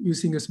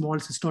using a small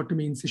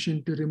cystotomy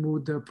incision to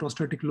remove the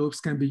prostatic lobes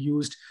can be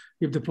used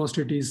if the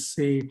prostate is,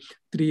 say,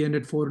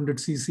 300, 400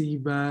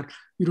 cc, where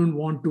you don't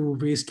want to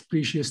waste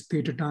precious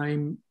theater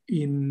time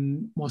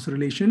in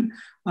morcellation.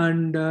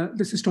 And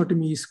the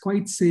cystotomy is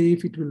quite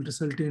safe. It will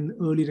result in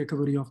early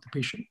recovery of the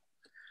patient.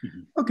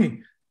 Okay,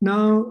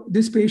 now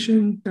this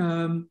patient,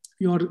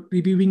 you're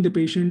reviewing the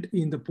patient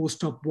in the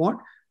post-op ward.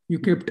 You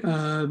kept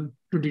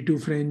 22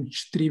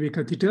 French 3-way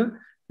catheter.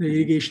 The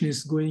irrigation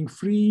is going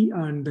free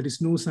and there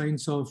is no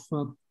signs of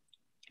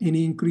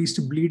any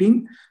increased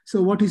bleeding.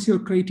 So what is your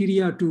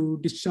criteria to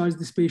discharge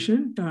this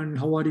patient and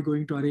how are you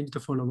going to arrange the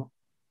follow-up?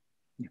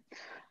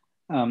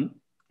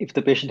 If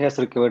the patient has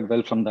recovered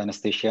well from the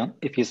anesthesia,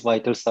 if his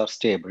vitals are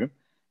stable,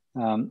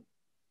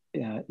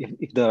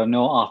 if there are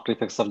no after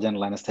effects of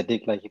general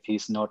anesthetic, like if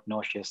he's not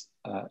nauseous,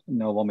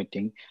 no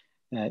vomiting,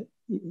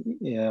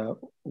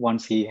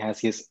 once he has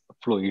his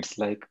fluids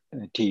like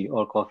tea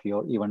or coffee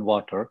or even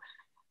water,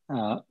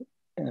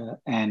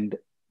 and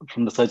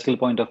from the surgical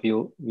point of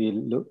view,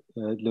 we'll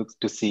look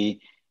to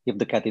see if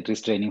the catheter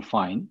is draining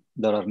fine.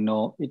 There are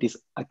no, it is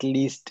at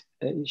least,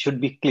 it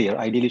should be clear.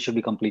 Ideally, it should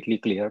be completely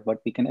clear,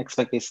 but we can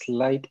expect a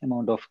slight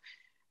amount of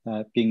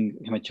pink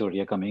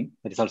hematuria coming.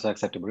 That is also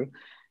acceptable.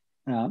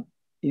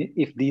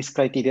 If these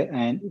criteria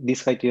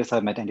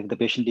are met, and if the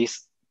patient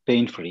is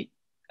pain-free,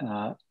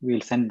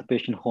 we'll send the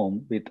patient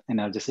home with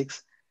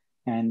analgesics,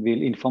 and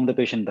we'll inform the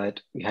patient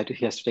that he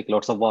has to take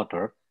lots of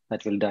water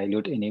that will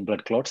dilute any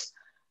blood clots.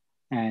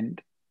 And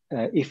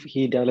if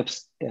he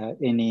develops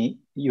any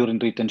urine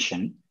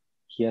retention,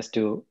 he has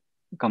to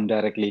come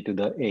directly to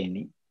the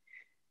A&E.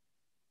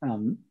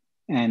 And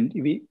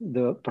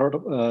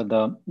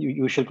the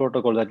usual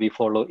protocol that we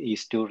follow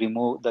is to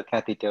remove the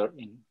catheter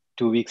in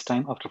 2 weeks'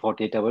 time after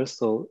 48 hours.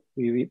 So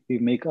we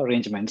make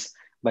arrangements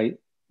by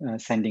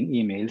sending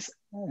emails,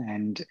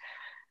 and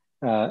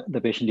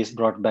the patient is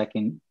brought back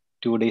in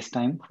 2 days'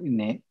 time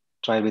in a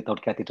trial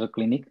without catheter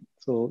clinic.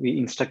 So we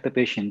instruct the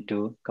patient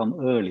to come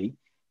early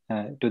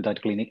to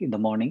that clinic in the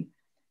morning,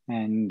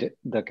 and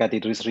the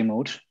catheter is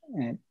removed,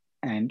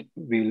 and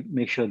we'll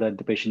make sure that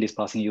the patient is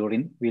passing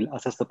urine. We'll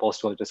assess the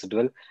post-void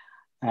residual,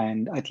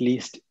 and at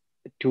least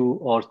 2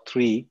 or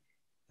 3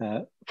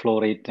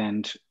 flow rate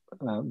and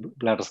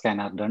bladder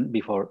scan are done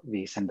before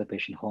we send the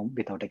patient home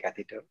without a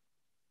catheter.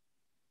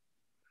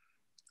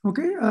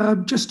 Okay,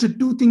 just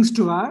 2 things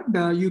to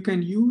add. You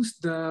can use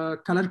the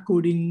color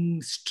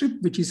coding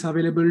strip, which is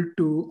available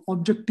to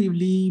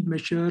objectively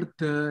measure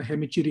the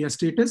hematuria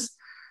status.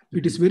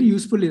 It is very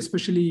useful,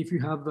 especially if you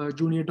have a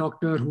junior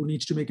doctor who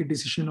needs to make a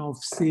decision of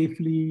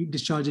safely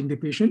discharging the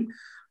patient.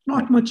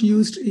 Not much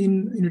used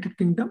in United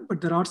Kingdom,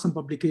 but there are some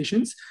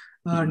publications.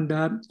 And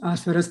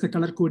as far as the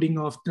color coding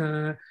of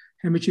the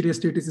hematuria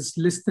status is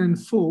less than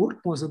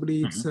 4,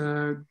 possibly it's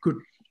a good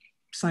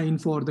sign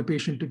for the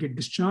patient to get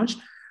discharged.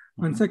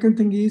 And second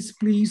thing is,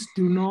 please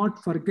do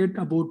not forget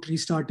about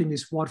restarting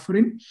his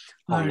warfarin,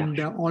 and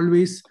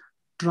always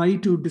try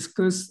to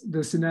discuss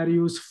the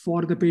scenarios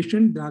for the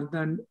patient rather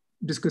than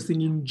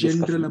discussing in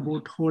general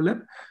about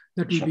HoLEP.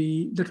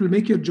 That will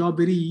make your job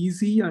very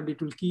easy, and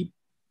it will keep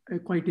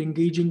quite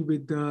engaging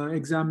with the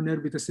examiner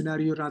with a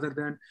scenario rather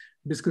than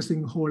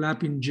discussing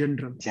HoLEP in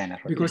general.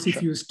 Because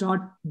if you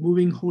start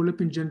moving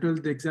HoLEP in general,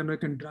 the examiner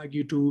can drag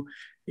you to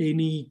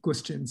any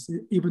questions,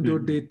 even though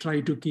they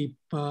try to keep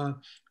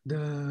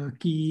the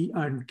key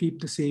and keep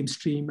the same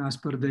stream as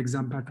per the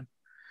exam pattern.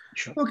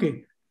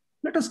 Okay.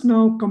 Let us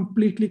now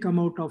completely come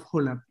out of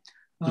HoLEP.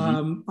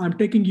 Mm-hmm. I'm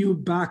taking you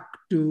back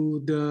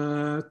to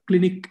the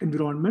clinic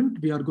environment.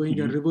 We are going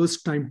a Mm-hmm.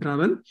 reverse time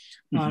travel,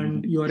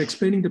 and Mm-hmm. you are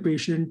explaining the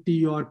patient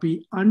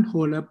TURP and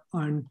HoLEP,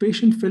 and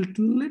patient felt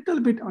a little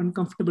bit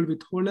uncomfortable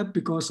with HoLEP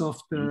because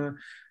of the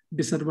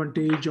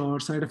disadvantage or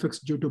side effects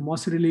due to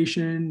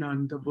mosylation,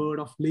 and the word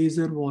of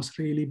laser was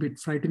really a bit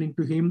frightening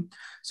to him.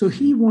 So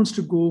he wants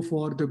to go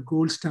for the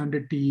gold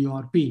standard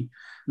TURP.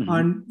 Mm-hmm.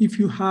 And if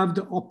you have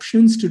the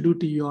options to do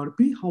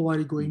TURP, how are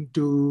you going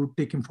to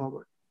take him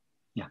forward?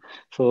 Yeah.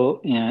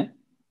 So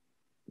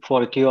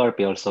for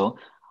TURP also,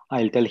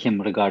 I'll tell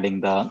him regarding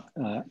the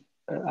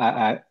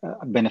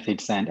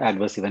benefits and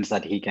adverse events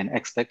that he can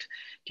expect.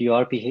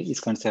 TURP is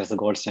considered as the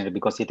gold standard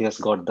because it has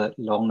got the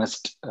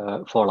longest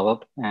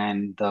follow-up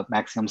and the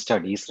maximum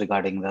studies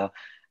regarding the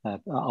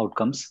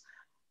outcomes.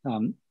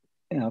 Um,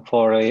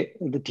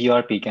 the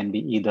TURP can be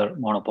either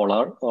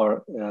monopolar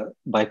or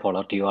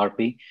bipolar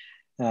TURP.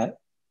 Uh,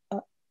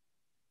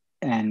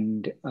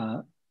 and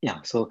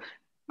yeah, so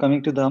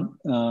coming to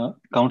the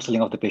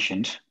counseling of the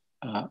patient,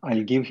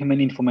 I'll give him an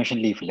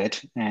information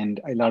leaflet and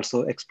I'll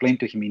also explain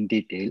to him in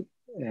detail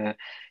uh,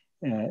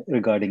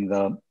 regarding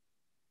the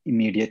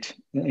immediate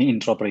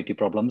intraoperative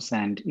problems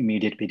and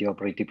immediate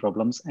perioperative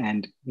problems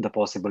and the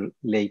possible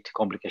late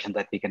complication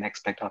that we can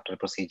expect after a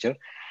procedure.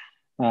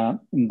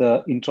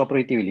 The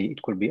intraoperatively,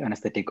 it could be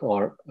anesthetic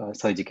or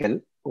surgical.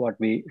 What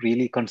we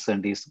really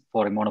concerned is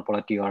for a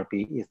monopolar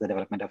TURP is the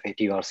development of a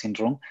TUR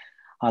syndrome.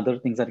 Other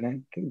things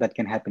that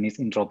can happen is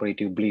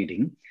intraoperative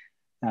bleeding,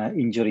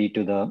 injury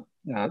to the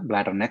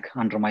bladder neck,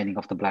 undermining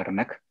of the bladder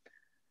neck,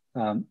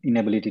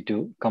 inability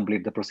to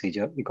complete the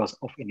procedure because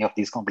of any of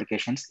these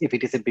complications. If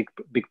it is a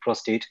big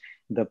prostate,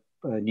 the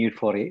need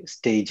for a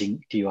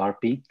staging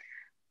TURP.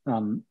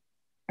 Um,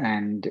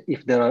 and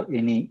if there are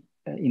any,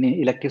 in an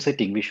elective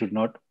setting, we should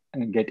not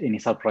get any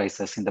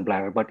surprises in the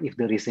bladder. But if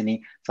there is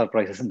any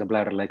surprises in the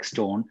bladder like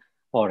stone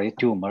or a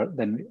tumor,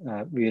 then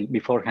we'll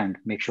beforehand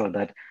make sure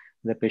that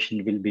the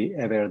patient will be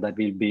aware that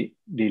we'll be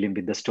dealing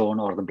with the stone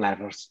or the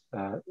bladder's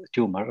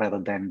tumor rather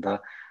than the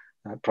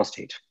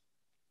prostate.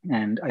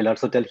 And I'll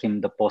also tell him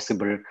the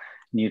possible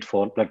need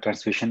for blood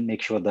transfusion,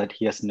 make sure that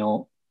he has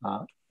no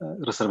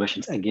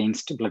reservations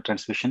against blood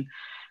transfusion.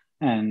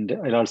 And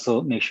I'll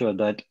also make sure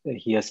that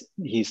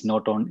he's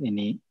not on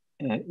any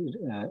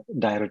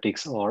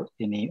diuretics or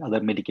any other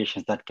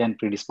medications that can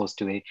predispose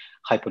to a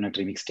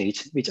hyponatremic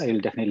stage, which I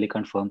will definitely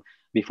confirm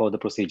before the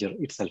procedure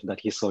itself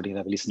that his sodium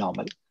level is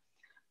normal.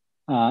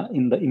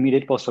 In the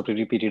immediate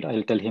postoperative period,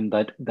 I'll tell him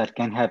that that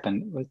can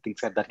happen.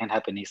 Things that can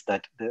happen is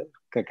that the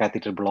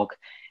catheter block.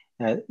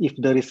 If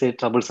there is a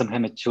troublesome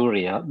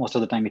hematuria, most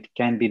of the time it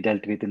can be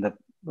dealt with in the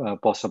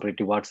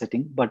postoperative ward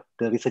setting, but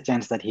there is a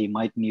chance that he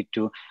might need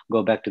to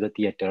go back to the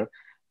theater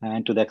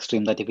and to the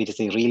extreme that if it is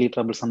a really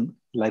troublesome,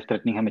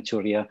 life-threatening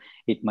hematuria,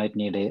 it might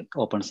need a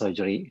open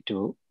surgery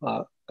to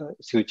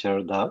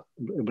suture the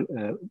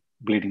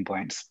bleeding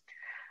points.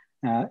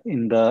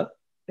 In the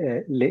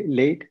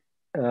late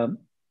um,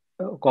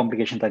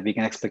 complications that we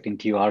can expect in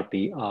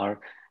TURP are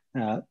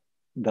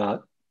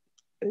the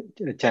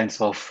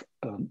chance of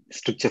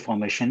stricture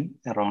formation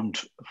around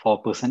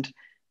 4%,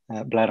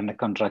 bladder neck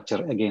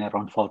contracture again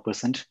around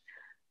 4%,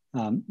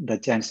 the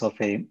chance of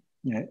a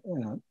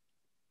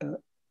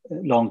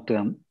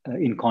long-term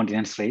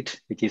incontinence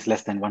rate, which is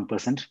less than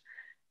 1%,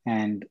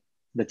 and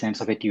the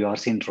chance of a TUR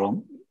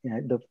syndrome.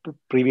 The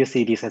previous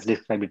series has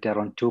described it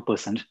around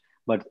 2%,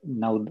 but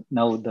now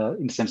the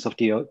instance of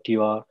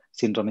TUR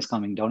syndrome is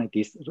coming down. It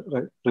is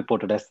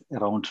reported as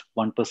around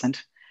 1%.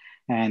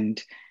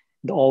 And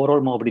the overall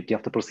morbidity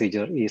of the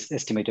procedure is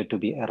estimated to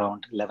be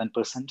around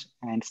 11%,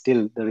 and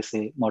still there is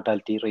a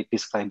mortality rate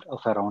described of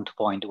around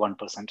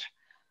 0.1%.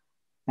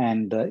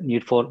 And the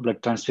need for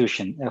blood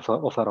transfusion of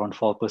around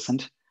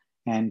 4%,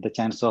 and the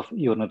chance of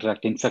urinary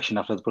tract infection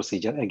after the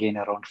procedure, again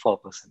around 4%.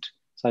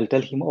 So I'll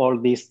tell him all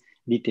these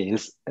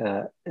details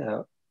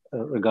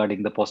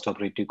regarding the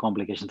postoperative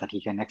complications that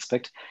he can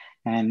expect.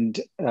 And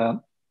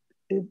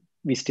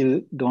we still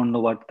don't know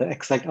what the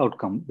exact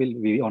outcome will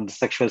be on the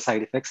sexual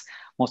side effects.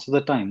 Most of the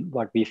time,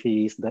 what we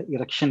see is the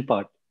erection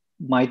part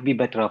might be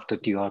better after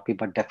TURP,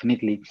 but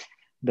definitely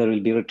there will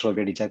be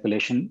retrograde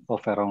ejaculation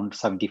of around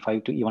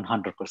 75 to even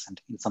 100%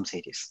 in some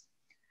series.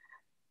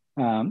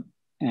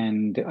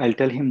 And I'll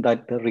tell him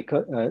that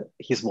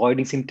his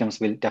voiding symptoms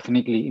will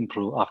definitely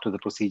improve after the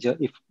procedure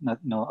if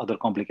no other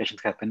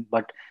complications happen,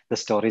 but the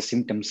storage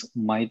symptoms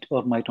might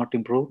or might not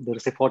improve. There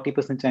is a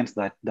 40% chance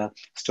that the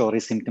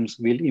storage symptoms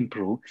will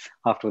improve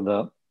after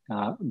the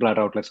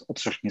bladder outlet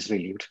obstruction is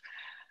relieved.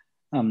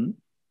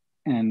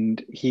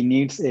 And he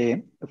needs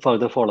a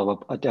further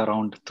follow-up at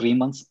around 3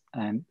 months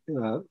and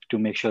to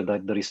make sure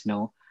that there is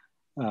no,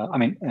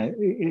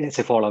 it's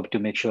a follow-up to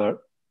make sure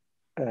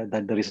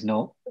that there is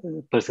no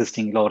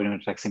persisting lower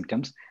urinary tract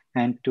symptoms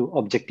and to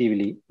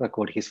objectively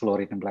record his flow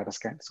rate and bladder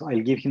scan. So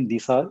I'll give him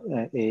these are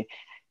a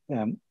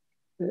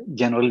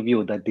general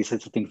view that this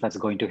is the thing that's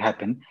going to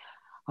happen.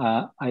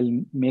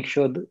 I'll make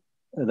sure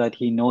that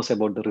he knows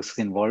about the risks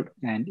involved,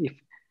 and if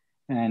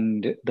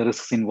and the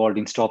risks involved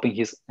in stopping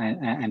his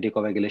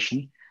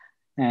anticoagulation.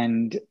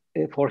 And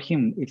for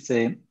him, it's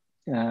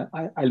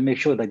I'll make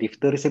sure that if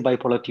there is a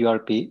bipolar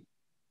TURP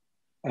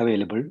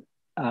available,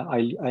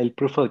 I'll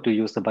prefer to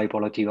use the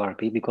bipolar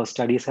TURP because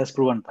studies has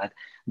proven that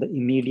the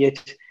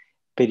immediate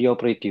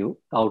perioperative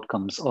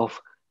outcomes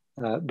of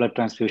blood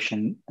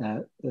transfusion,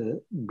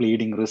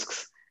 bleeding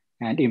risks,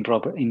 and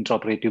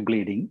intraoperative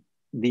bleeding,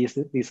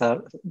 these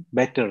are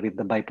better with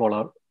the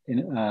bipolar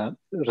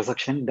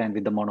resection than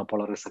with the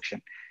monopolar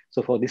resection.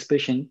 So for this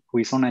patient who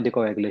is on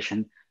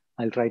anticoagulation,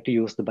 I'll try to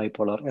use the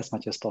bipolar as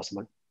much as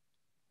possible.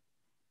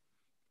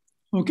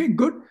 Okay,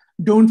 good.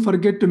 Don't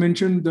forget to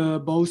mention the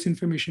Bowes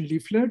information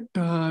leaflet,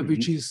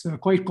 which is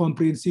quite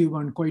comprehensive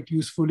and quite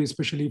useful,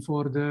 especially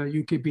for the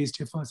UK-based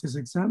FRCS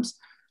exams.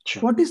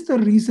 Sure. What is the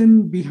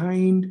reason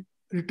behind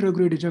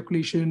retrograde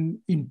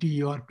ejaculation in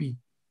TURP?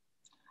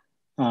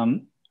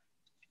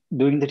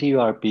 During the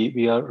TURP,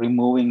 we are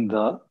removing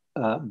the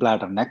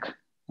bladder neck,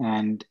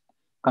 and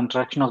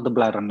contraction of the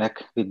bladder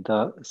neck with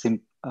the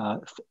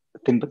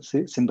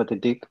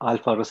sympathetic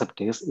alpha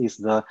receptors is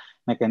the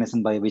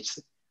mechanism by which,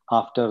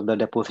 after the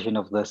deposition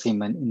of the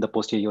semen in the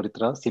posterior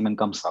urethra, semen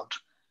comes out.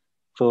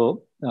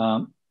 So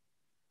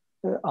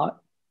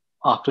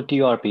after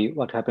TURP,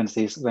 what happens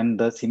is when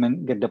the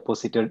semen get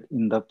deposited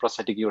in the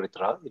prostatic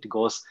urethra, it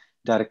goes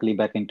directly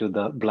back into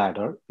the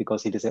bladder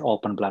because it is an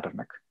open bladder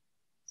neck.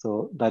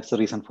 So that's the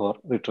reason for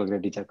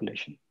retrograde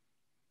ejaculation.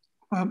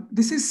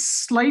 This is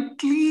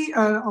slightly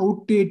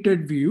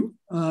outdated view.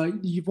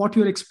 What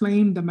you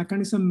explained, the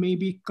mechanism may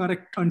be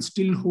correct and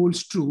still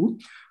holds true,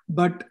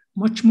 but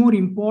much more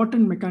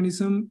important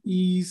mechanism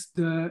is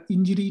the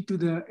injury to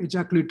the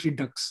ejaculatory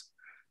ducts.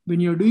 When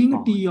you're doing a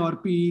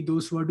TURP,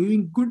 those who are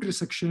doing good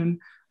resection,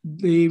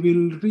 they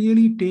will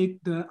really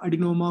take the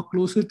adenoma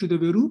closer to the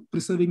veru,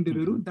 preserving the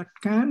veru. That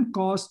can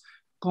cause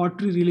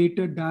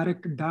cautery-related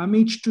direct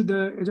damage to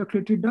the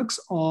ejaculatory ducts,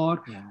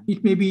 or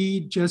it may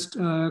be just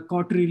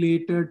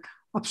cautery-related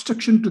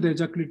obstruction to the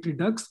ejaculatory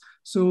ducts.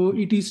 So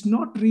it is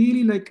not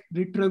really like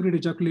retrograde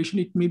ejaculation.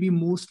 It may be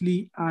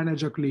mostly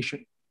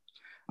anejaculation.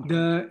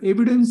 The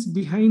evidence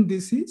behind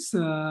this is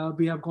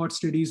we have got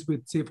studies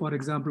with, say, for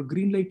example,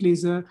 green light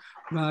laser,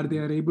 where they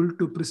are able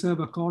to preserve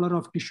a collar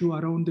of tissue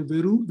around the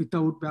veru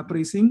without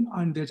vaporizing,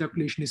 and the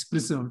ejaculation is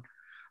preserved.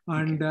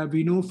 And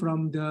we know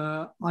from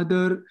the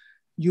other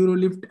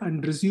Urolift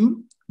and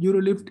Resume,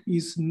 Urolift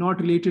is not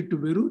related to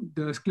veru.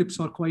 The clips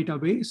are quite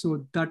away.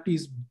 So that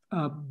is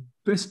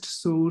best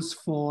source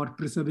for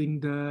preserving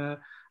the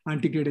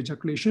antegrade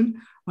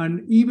ejaculation.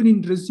 And even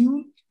in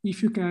Resume,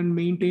 if you can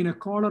maintain a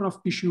collar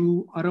of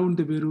tissue around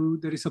the veru,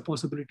 there is a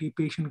possibility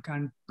patient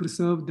can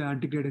preserve the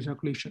antegrade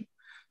ejaculation.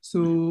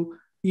 So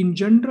in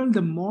general,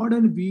 the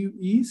modern view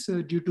is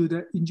due to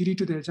the injury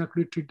to the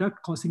ejaculatory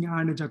duct causing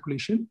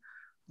anejaculation.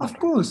 Of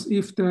course,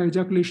 if the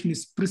ejaculation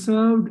is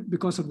preserved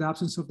because of the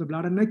absence of the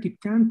bladder neck, it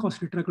can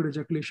cause retrograde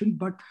ejaculation,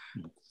 but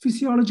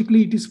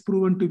physiologically it is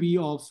proven to be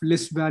of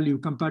less value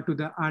compared to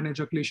the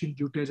anejaculation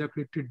due to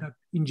ejaculatory duct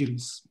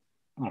injuries.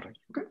 All right.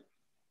 Okay.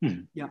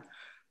 Yeah.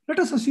 Let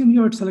us assume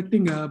you are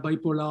selecting a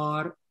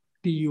bipolar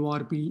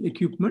TURP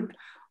equipment.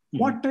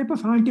 What type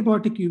of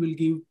antibiotic you will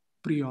give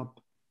pre-op?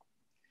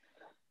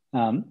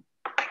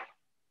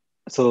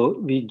 So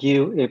we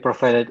give a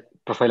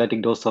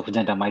prophylactic dose of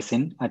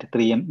gentamicin at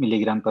 3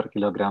 milligram per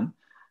kilogram,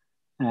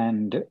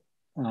 and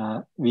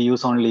we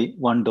use only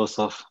one dose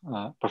of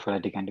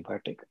prophylactic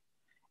antibiotic.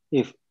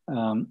 If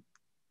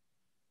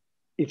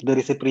there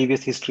is a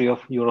previous history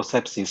of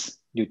urosepsis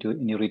due to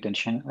any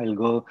retention, I'll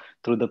go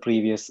through the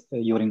previous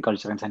urine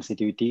culture and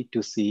sensitivity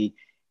to see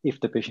if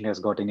the patient has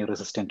got any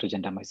resistance to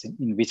gentamicin,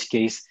 in which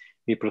case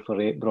we prefer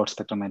a broad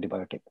spectrum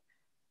antibiotic.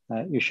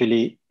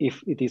 Usually,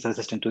 if it is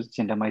resistant to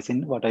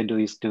gentamicin, what I do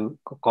is to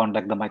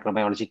contact the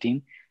microbiology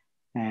team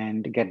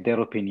and get their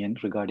opinion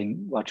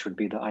regarding what should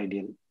be the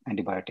ideal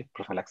antibiotic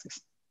prophylaxis.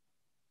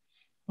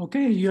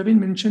 Okay, you haven't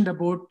mentioned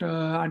about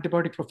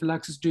antibiotic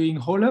prophylaxis doing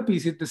HoLEP.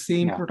 Is it the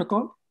same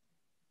protocol?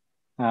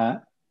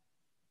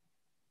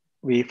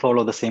 We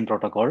follow the same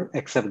protocol,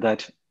 except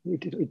that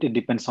it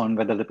depends on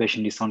whether the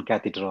patient is on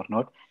catheter or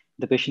not. If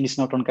the patient is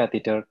not on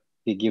catheter,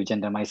 we give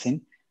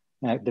gentamicin.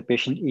 If the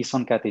patient is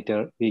on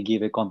catheter, we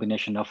give a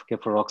combination of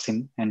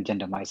cefuroxime and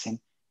gentamicin,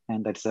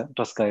 and that's the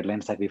trust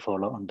guidelines that we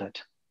follow on that.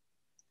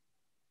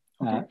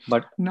 Okay.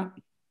 But now,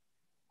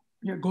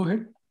 go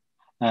ahead.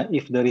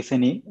 If there is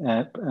any,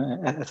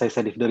 as I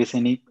said, if there is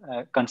any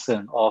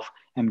concern of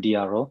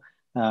MDRO,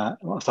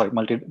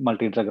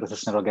 multi-drug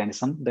resistant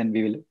organism, then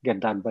we will get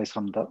the advice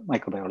from the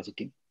microbiology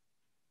team.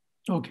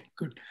 Okay,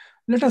 good.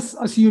 Let us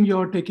assume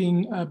you're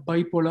taking a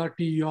bipolar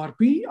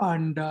TURP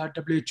and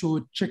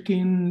WHO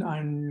check-in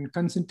and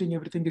consenting,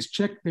 everything is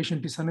checked,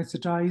 patient is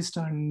anesthetized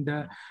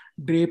and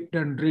draped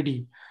and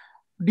ready.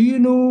 Do you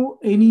know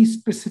any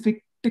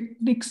specific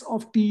techniques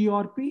of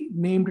TURP,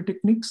 named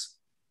techniques?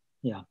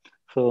 Yeah,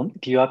 so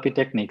TURP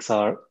techniques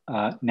are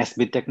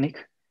Nesbitt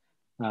technique,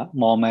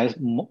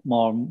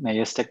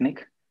 Moore-Meyer's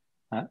technique,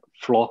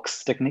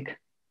 Flock's technique,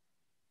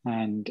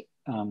 and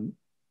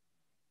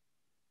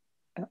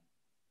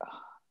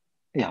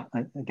Yeah,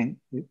 I think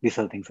these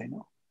are the things I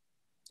know.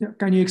 Yeah.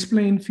 Can you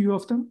explain few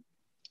of them?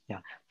 Yeah.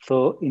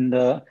 So in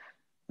the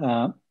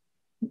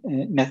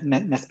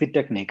Nesbit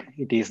technique,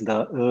 it is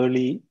the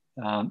early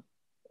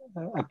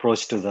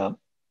approach to the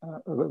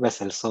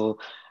vessel. So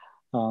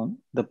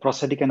the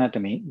prostatic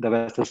anatomy, the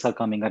vessels are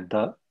coming at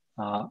the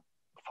uh,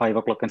 5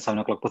 o'clock and 7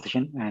 o'clock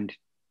position and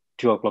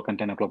 2 o'clock and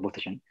 10 o'clock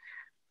position.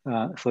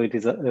 So it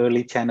is an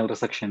early channel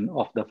resection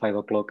of the 5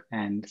 o'clock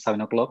and 7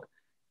 o'clock,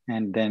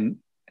 and then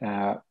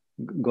uh,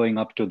 going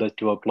up to the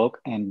 2 o'clock,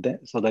 and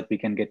so that we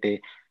can get a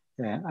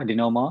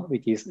adenoma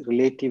which is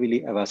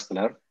relatively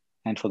avascular,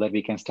 and so that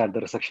we can start the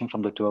resection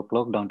from the 2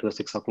 o'clock down to the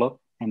 6 o'clock,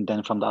 and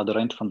then from the other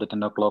end from the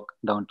 10 o'clock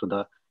down to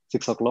the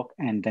 6 o'clock,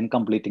 and then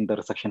completing the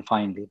resection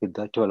finally with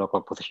the 12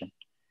 o'clock position.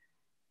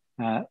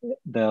 Uh,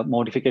 the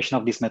modification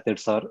of these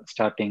methods are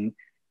starting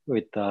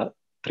with the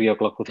 3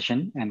 o'clock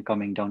position and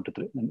coming down to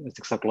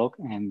 6 o'clock,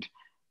 and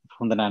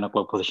from the 9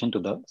 o'clock position to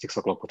the 6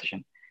 o'clock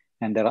position.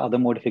 And there are other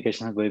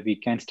modifications where we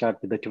can start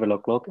with the 12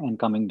 o'clock and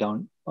coming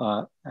down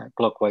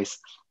clockwise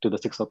to the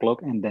 6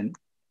 o'clock, and then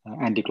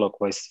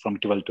anti-clockwise from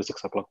 12 to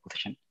 6 o'clock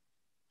position.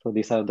 So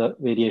these are the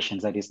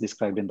variations that is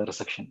described in the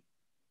resection.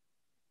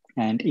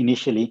 And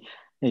initially,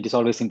 it is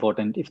always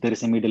important, if there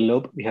is a middle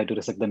lobe, we have to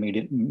resect the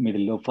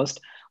middle lobe first.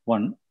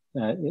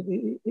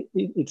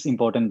 It's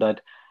important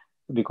that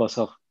because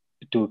of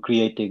to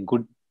create a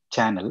good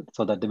channel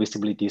so that the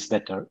visibility is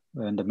better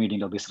when the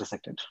median lobe is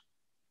resected.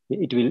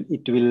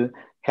 It will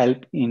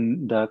help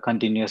in the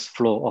continuous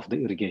flow of the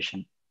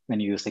irrigation when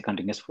you use a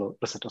continuous flow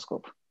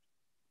resectoscope.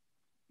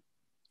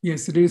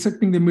 Yes,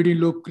 resecting the median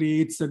lobe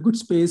creates a good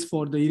space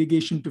for the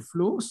irrigation to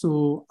flow.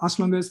 So as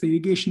long as the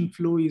irrigation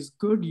flow is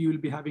good, you will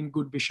be having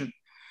good vision.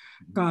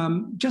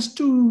 Just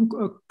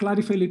to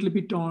clarify a little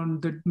bit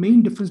on the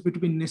main difference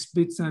between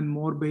Nesbit's and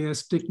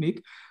Morbius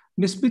technique.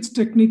 Nesbit's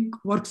technique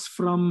works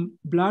from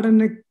bladder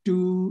neck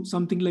to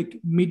something like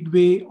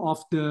midway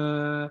of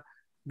the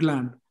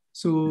gland.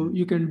 So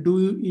you can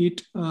do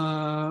it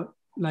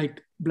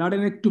like bladder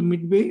neck to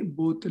midway,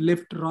 both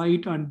left,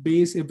 right, and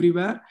base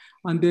everywhere,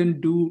 and then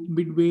do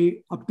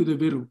midway up to the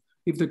viru.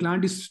 If the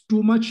gland is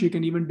too much, you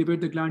can even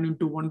divide the gland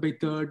into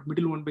 1/3,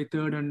 middle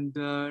 1/3, and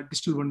the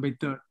distal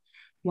 1/3.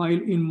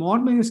 While in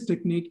Mormeyer's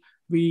technique,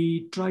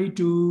 we try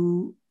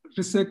to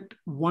resect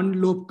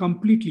one lobe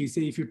completely.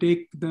 Say if you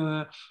take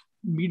the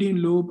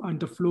median lobe and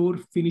the floor,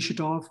 finish it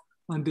off,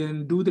 and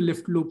then do the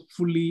left lobe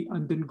fully,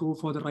 and then go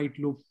for the right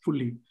lobe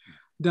fully.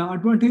 The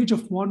advantage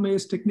of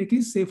Mormeyer's technique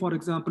is, say, for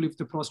example, if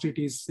the prostate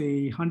is,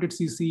 say, 100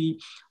 cc,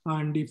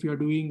 and if you're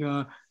doing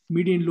a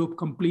median lobe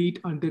complete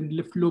and then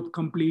left lobe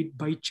complete,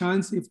 by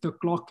chance, if the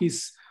clock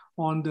is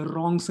on the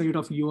wrong side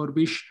of your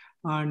wish,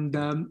 and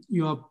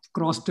you have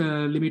crossed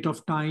a limit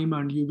of time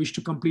and you wish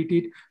to complete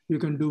it, you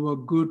can do a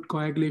good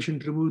coagulation,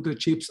 remove the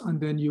chips,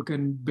 and then you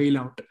can bail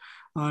out.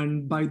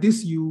 And by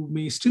this, you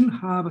may still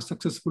have a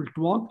successful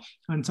TWAC,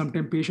 and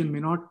sometimes patient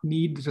may not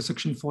need the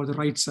resection for the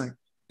right side.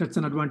 That's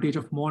an advantage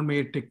of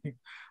Moore-Mayer technique.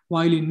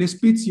 While in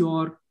Nesbit's, you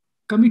are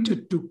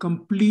committed to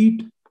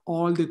complete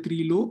all the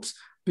three lobes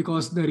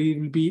because there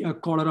will be a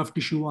collar of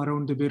tissue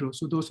around the viru.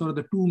 So those are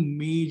the two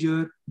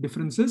major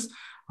differences.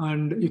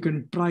 And you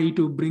can try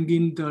to bring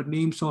in the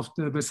names of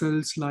the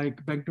vessels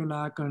like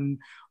Bagdolac, and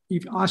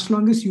if as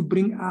long as you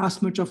bring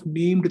as much of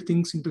named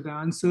things into the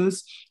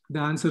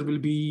answer will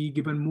be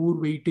given more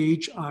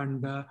weightage,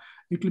 and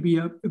it will be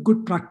a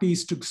good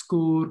practice to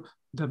score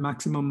the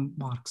maximum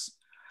marks.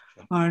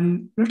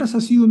 And let us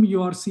assume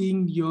you are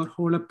seeing your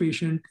HoLEP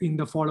patient in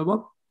the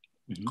follow-up.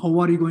 Mm-hmm. How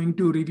are you going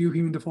to review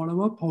him in the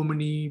follow-up? How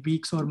many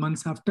weeks or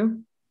months after?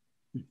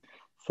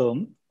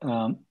 So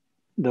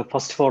the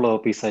first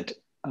follow-up is at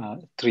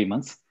 3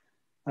 months,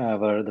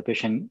 where the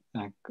patient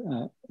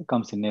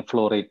comes in a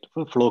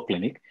flow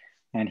clinic,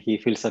 and he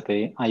fills up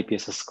a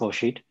IPSS score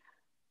sheet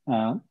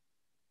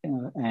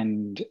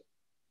and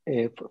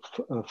a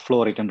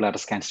flow rate and bladder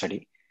scan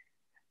study.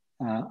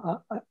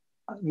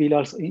 We'll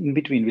also, in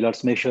between, we'll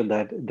also make sure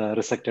that the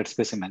resected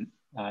specimen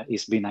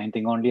is benign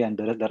thing only, and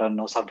there are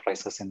no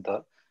surprises in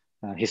the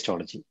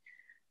histology.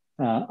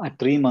 At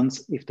 3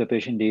 months, if the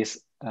patient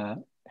is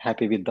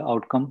happy with the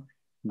outcome,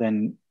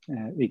 then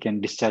we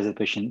can discharge the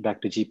patient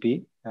back to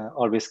GP,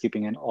 always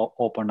keeping an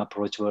open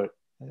approach where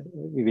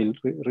we will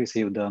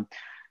receive the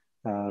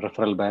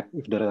referral back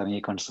if there are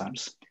any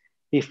concerns.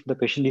 If the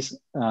patient is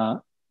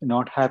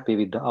not happy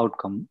with the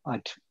outcome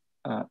at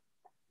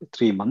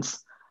 3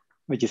 months,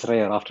 which is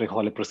rare after a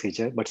HoLEP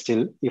procedure, but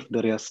still, if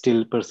there are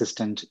still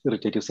persistent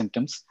irritative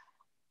symptoms,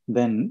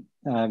 then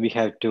we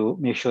have to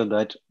make sure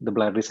that the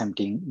bladder is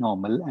emptying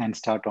normal and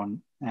start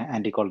on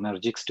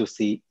anticholinergics to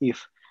see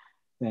if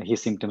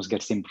his symptoms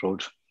gets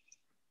improved.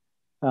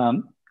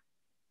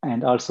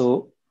 And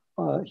also,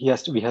 we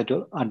have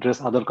to address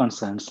other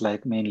concerns,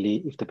 like mainly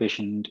if the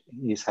patient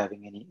is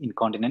having any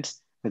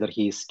incontinence, whether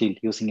he is still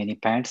using any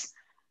pads,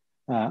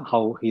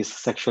 how his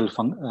sexual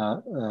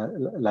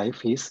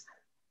life is,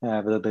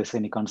 whether there's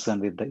any concern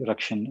with the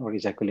erection or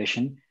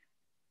ejaculation,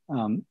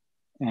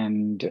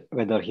 and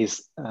whether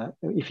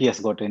if he has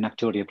got a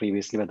nocturia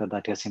previously, whether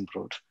that has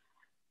improved.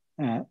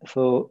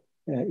 So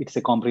it's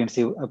a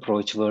comprehensive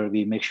approach where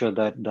we make sure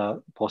that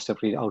the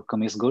post-operative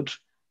outcome is good,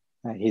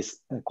 his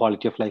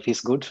quality of life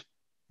is good,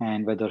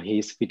 and whether he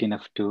is fit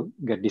enough to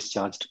get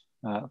discharged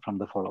from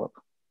the follow-up.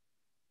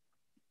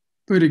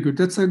 Very good.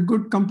 That's a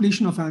good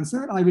completion of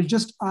answer. I will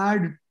just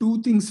add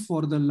two things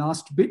for the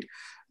last bit.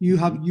 You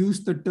have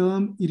used the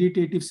term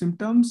irritative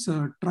symptoms.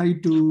 Try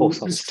to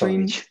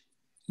restrain. Storage.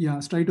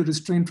 Yes, try to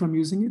restrain from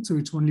using it. So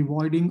it's only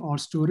voiding or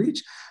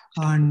storage.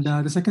 And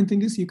the second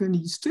thing is you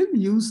can still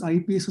use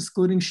IPSS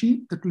scoring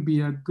sheet. That will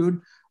be a good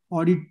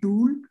audit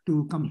tool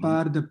to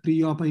compare the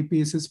pre-op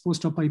IPSS,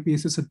 post-op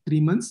IPSS at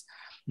 3 months.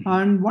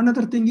 And one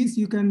other thing is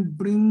you can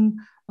bring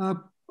a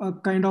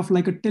kind of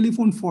like a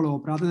telephone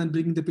follow-up rather than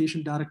bringing the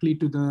patient directly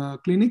to the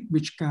clinic,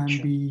 which can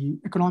be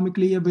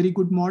economically a very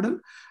good model.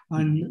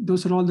 And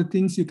those are all the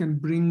things you can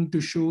bring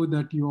to show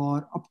that you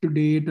are up to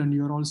date and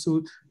you're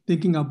also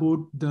thinking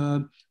about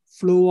the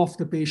flow of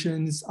the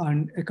patients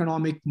and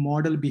economic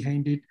model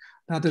behind it,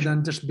 rather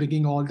than just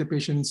bringing all the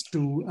patients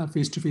to a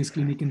face-to-face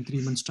clinic in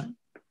 3 months' time.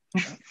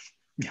 Okay.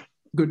 Yeah.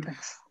 Good.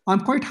 Thanks.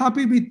 I'm quite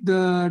happy with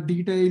the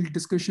detailed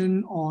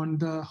discussion on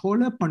the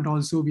HoLEP, and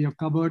also we have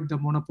covered the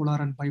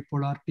monopolar and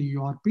bipolar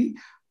TURP.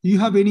 Do you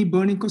have any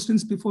burning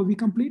questions before we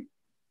complete?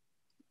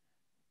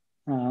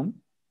 No,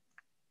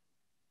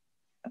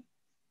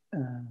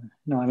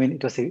 I mean,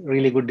 it was a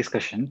really good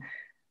discussion.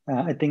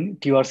 I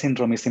think TUR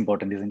syndrome is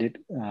important, isn't it?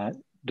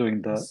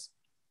 During the,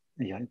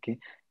 yeah, okay.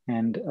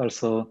 And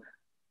also,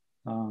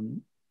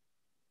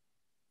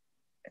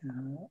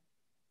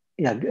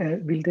 yeah,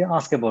 will they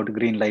ask about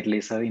green light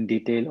laser in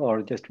detail,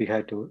 or just we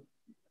have to?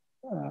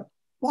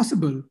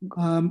 Possible.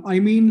 I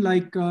mean,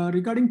 like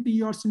regarding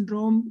TUR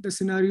syndrome, the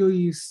scenario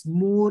is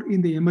more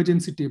in the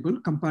emergency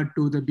table compared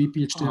to the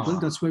BPH table.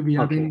 That's why we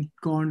haven't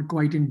gone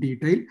quite in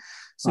detail.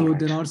 So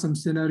there are some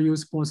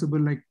scenarios possible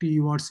like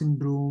TUR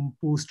syndrome,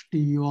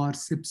 post-TUR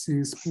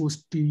sepsis,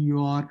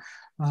 post-TUR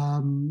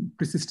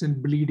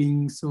persistent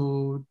bleeding.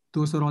 So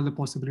those are all the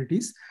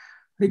possibilities.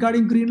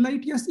 Regarding green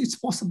light, yes, it's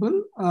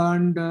possible.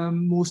 And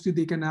mostly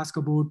they can ask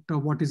about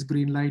what is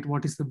green light,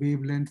 what is the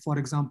wavelength. For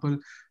example,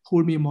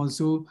 HoLEP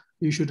also,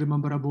 you should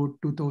remember about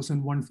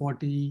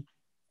 2140,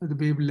 the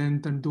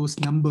wavelength, and those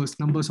numbers.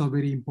 Numbers are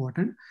very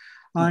important.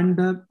 And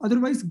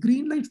otherwise,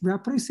 green light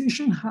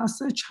vaporization as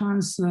such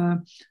has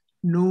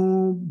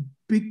no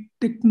big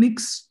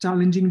techniques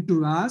challenging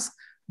to ask.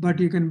 But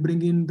you can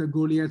bring in the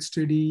Goliath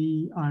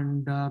study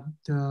and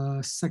the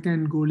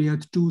second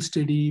Goliath 2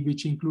 study,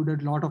 which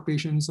included a lot of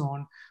patients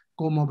on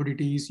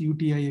comorbidities,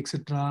 UTI,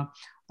 etc.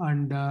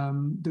 And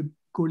the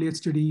Goliath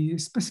study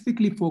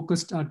specifically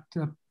focused at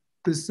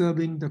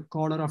preserving the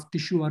collar of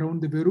tissue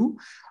around the veru.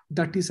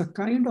 That is a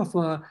kind of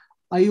a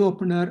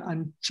eye-opener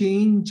and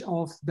change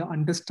of the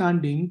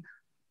understanding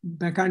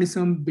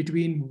mechanism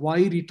between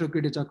why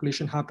retrograde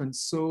ejaculation happens.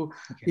 So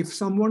if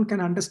someone can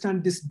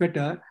understand this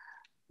better,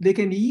 they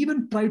can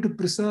even try to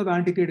preserve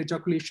antegrade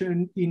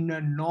ejaculation in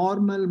a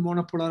normal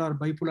monopolar or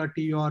bipolar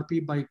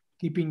TURP by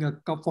keeping a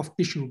cup of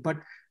tissue. But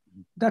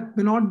that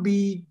may not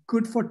be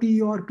good for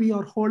TURP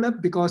or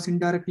HoLEP, because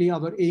indirectly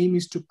our aim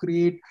is to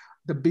create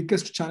the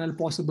biggest channel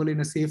possible in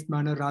a safe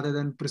manner rather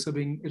than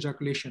preserving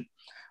ejaculation.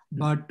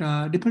 But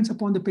depends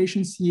upon the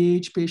patient's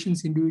age,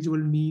 patient's individual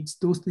needs,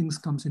 those things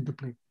comes into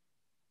play.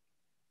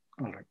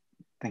 All right.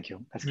 Thank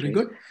you. That's very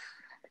great. Good.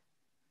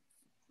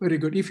 Very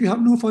good. If you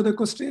have no further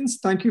questions,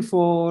 thank you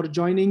for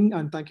joining,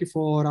 and thank you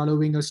for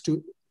allowing us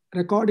to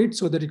record it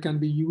so that it can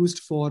be used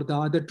for the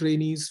other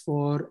trainees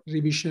for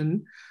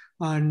revision.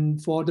 And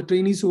for the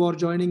trainees who are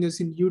joining us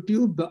in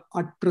YouTube,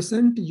 at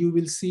present, you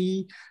will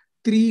see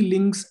 3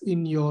 links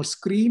in your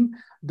screen.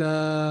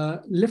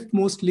 The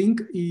leftmost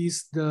link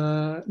is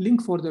the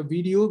link for the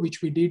video,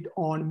 which we did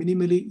on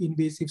minimally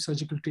invasive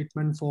surgical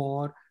treatment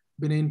for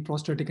benign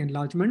prostatic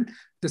enlargement.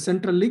 The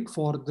central link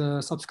for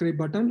the subscribe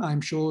button.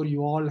 I'm sure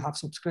you all have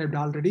subscribed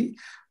already.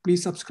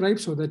 Please subscribe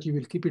so that you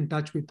will keep in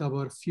touch with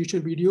our future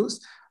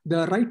videos.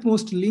 The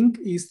rightmost link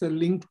is the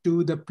link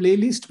to the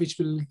playlist, which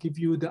will give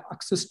you the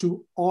access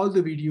to all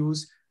the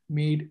videos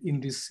made in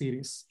this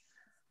series.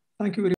 Thank you very much.